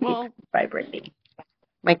my phone keeps Well, vibrating.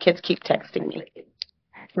 My kids keep texting me.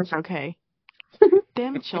 it's okay.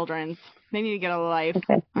 Them childrens. They need to get a life.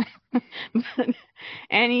 Okay. But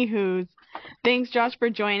anywho's, thanks Josh for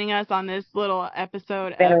joining us on this little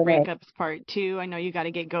episode of Better way. Breakups Part 2. I know you got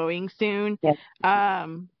to get going soon. Yeah.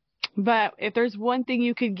 But if there's one thing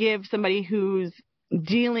you could give somebody who's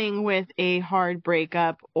dealing with a hard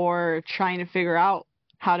breakup or trying to figure out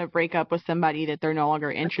how to break up with somebody that they're no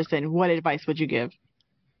longer interested in, what advice would you give?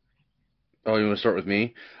 Oh, you want to start with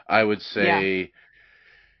me? I would Yeah. say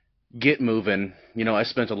get moving. I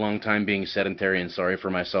spent a long time being sedentary and sorry for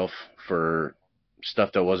myself for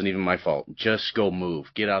stuff that wasn't even my fault. Just go move.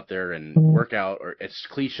 Get out there and work out. Or it's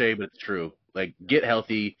cliche, but it's true. Like, get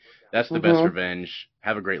healthy. That's the best revenge.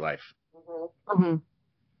 Have a great life. Mm-hmm.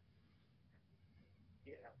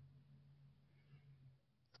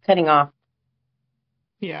 Cutting off.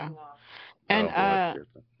 Yeah. And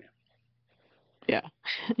yeah.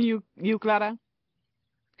 You Clara?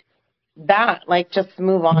 That, like, just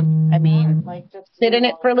move on. I mean, like, just sit in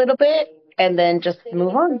it for a little bit and then just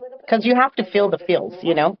move on. Because you have to feel the feels,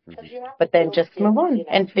 you know? But then just move on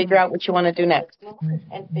and figure out what you want to do next.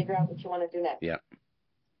 Yeah.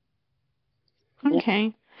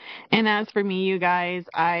 Okay. And as for me, you guys,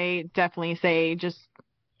 I definitely say just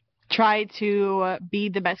try to be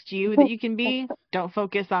the best you that you can be. Don't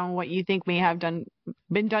focus on what you think may have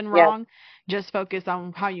been done wrong. Just focus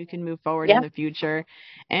on how you can move forward in the future.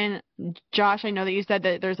 And Josh, I know that you said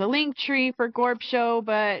that there's a link tree for Gorp Show,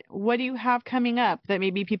 but what do you have coming up that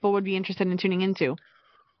maybe people would be interested in tuning into?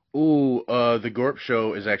 Ooh, the Gorp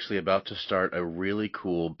Show is actually about to start a really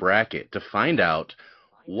cool bracket to find out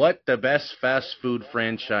what the best fast food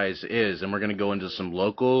franchise is. And we're going to go into some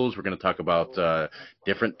locals. We're going to talk about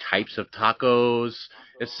different types of tacos,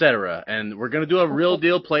 etc. And we're going to do a real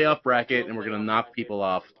deal playoff bracket, and we're going to knock people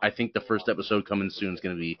off. I think the first episode coming soon is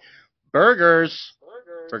going to be burger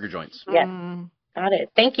joints. Yes. Got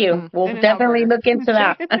it. Thank you. We'll definitely look into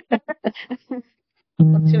that.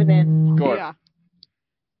 We'll tune in. Gorp. Yeah.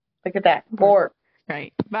 Look at that. Gorp.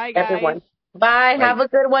 Right. Bye, guys. Everyone. Bye. Have a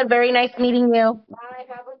good one. Very nice meeting you.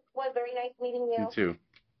 You too.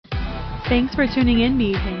 Thanks for tuning in,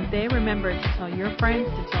 mi gente. Remember to tell your friends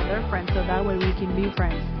to tell their friends so that way we can be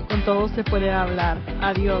friends. Con todo se puede hablar.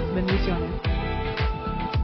 Adiós. Bendiciones.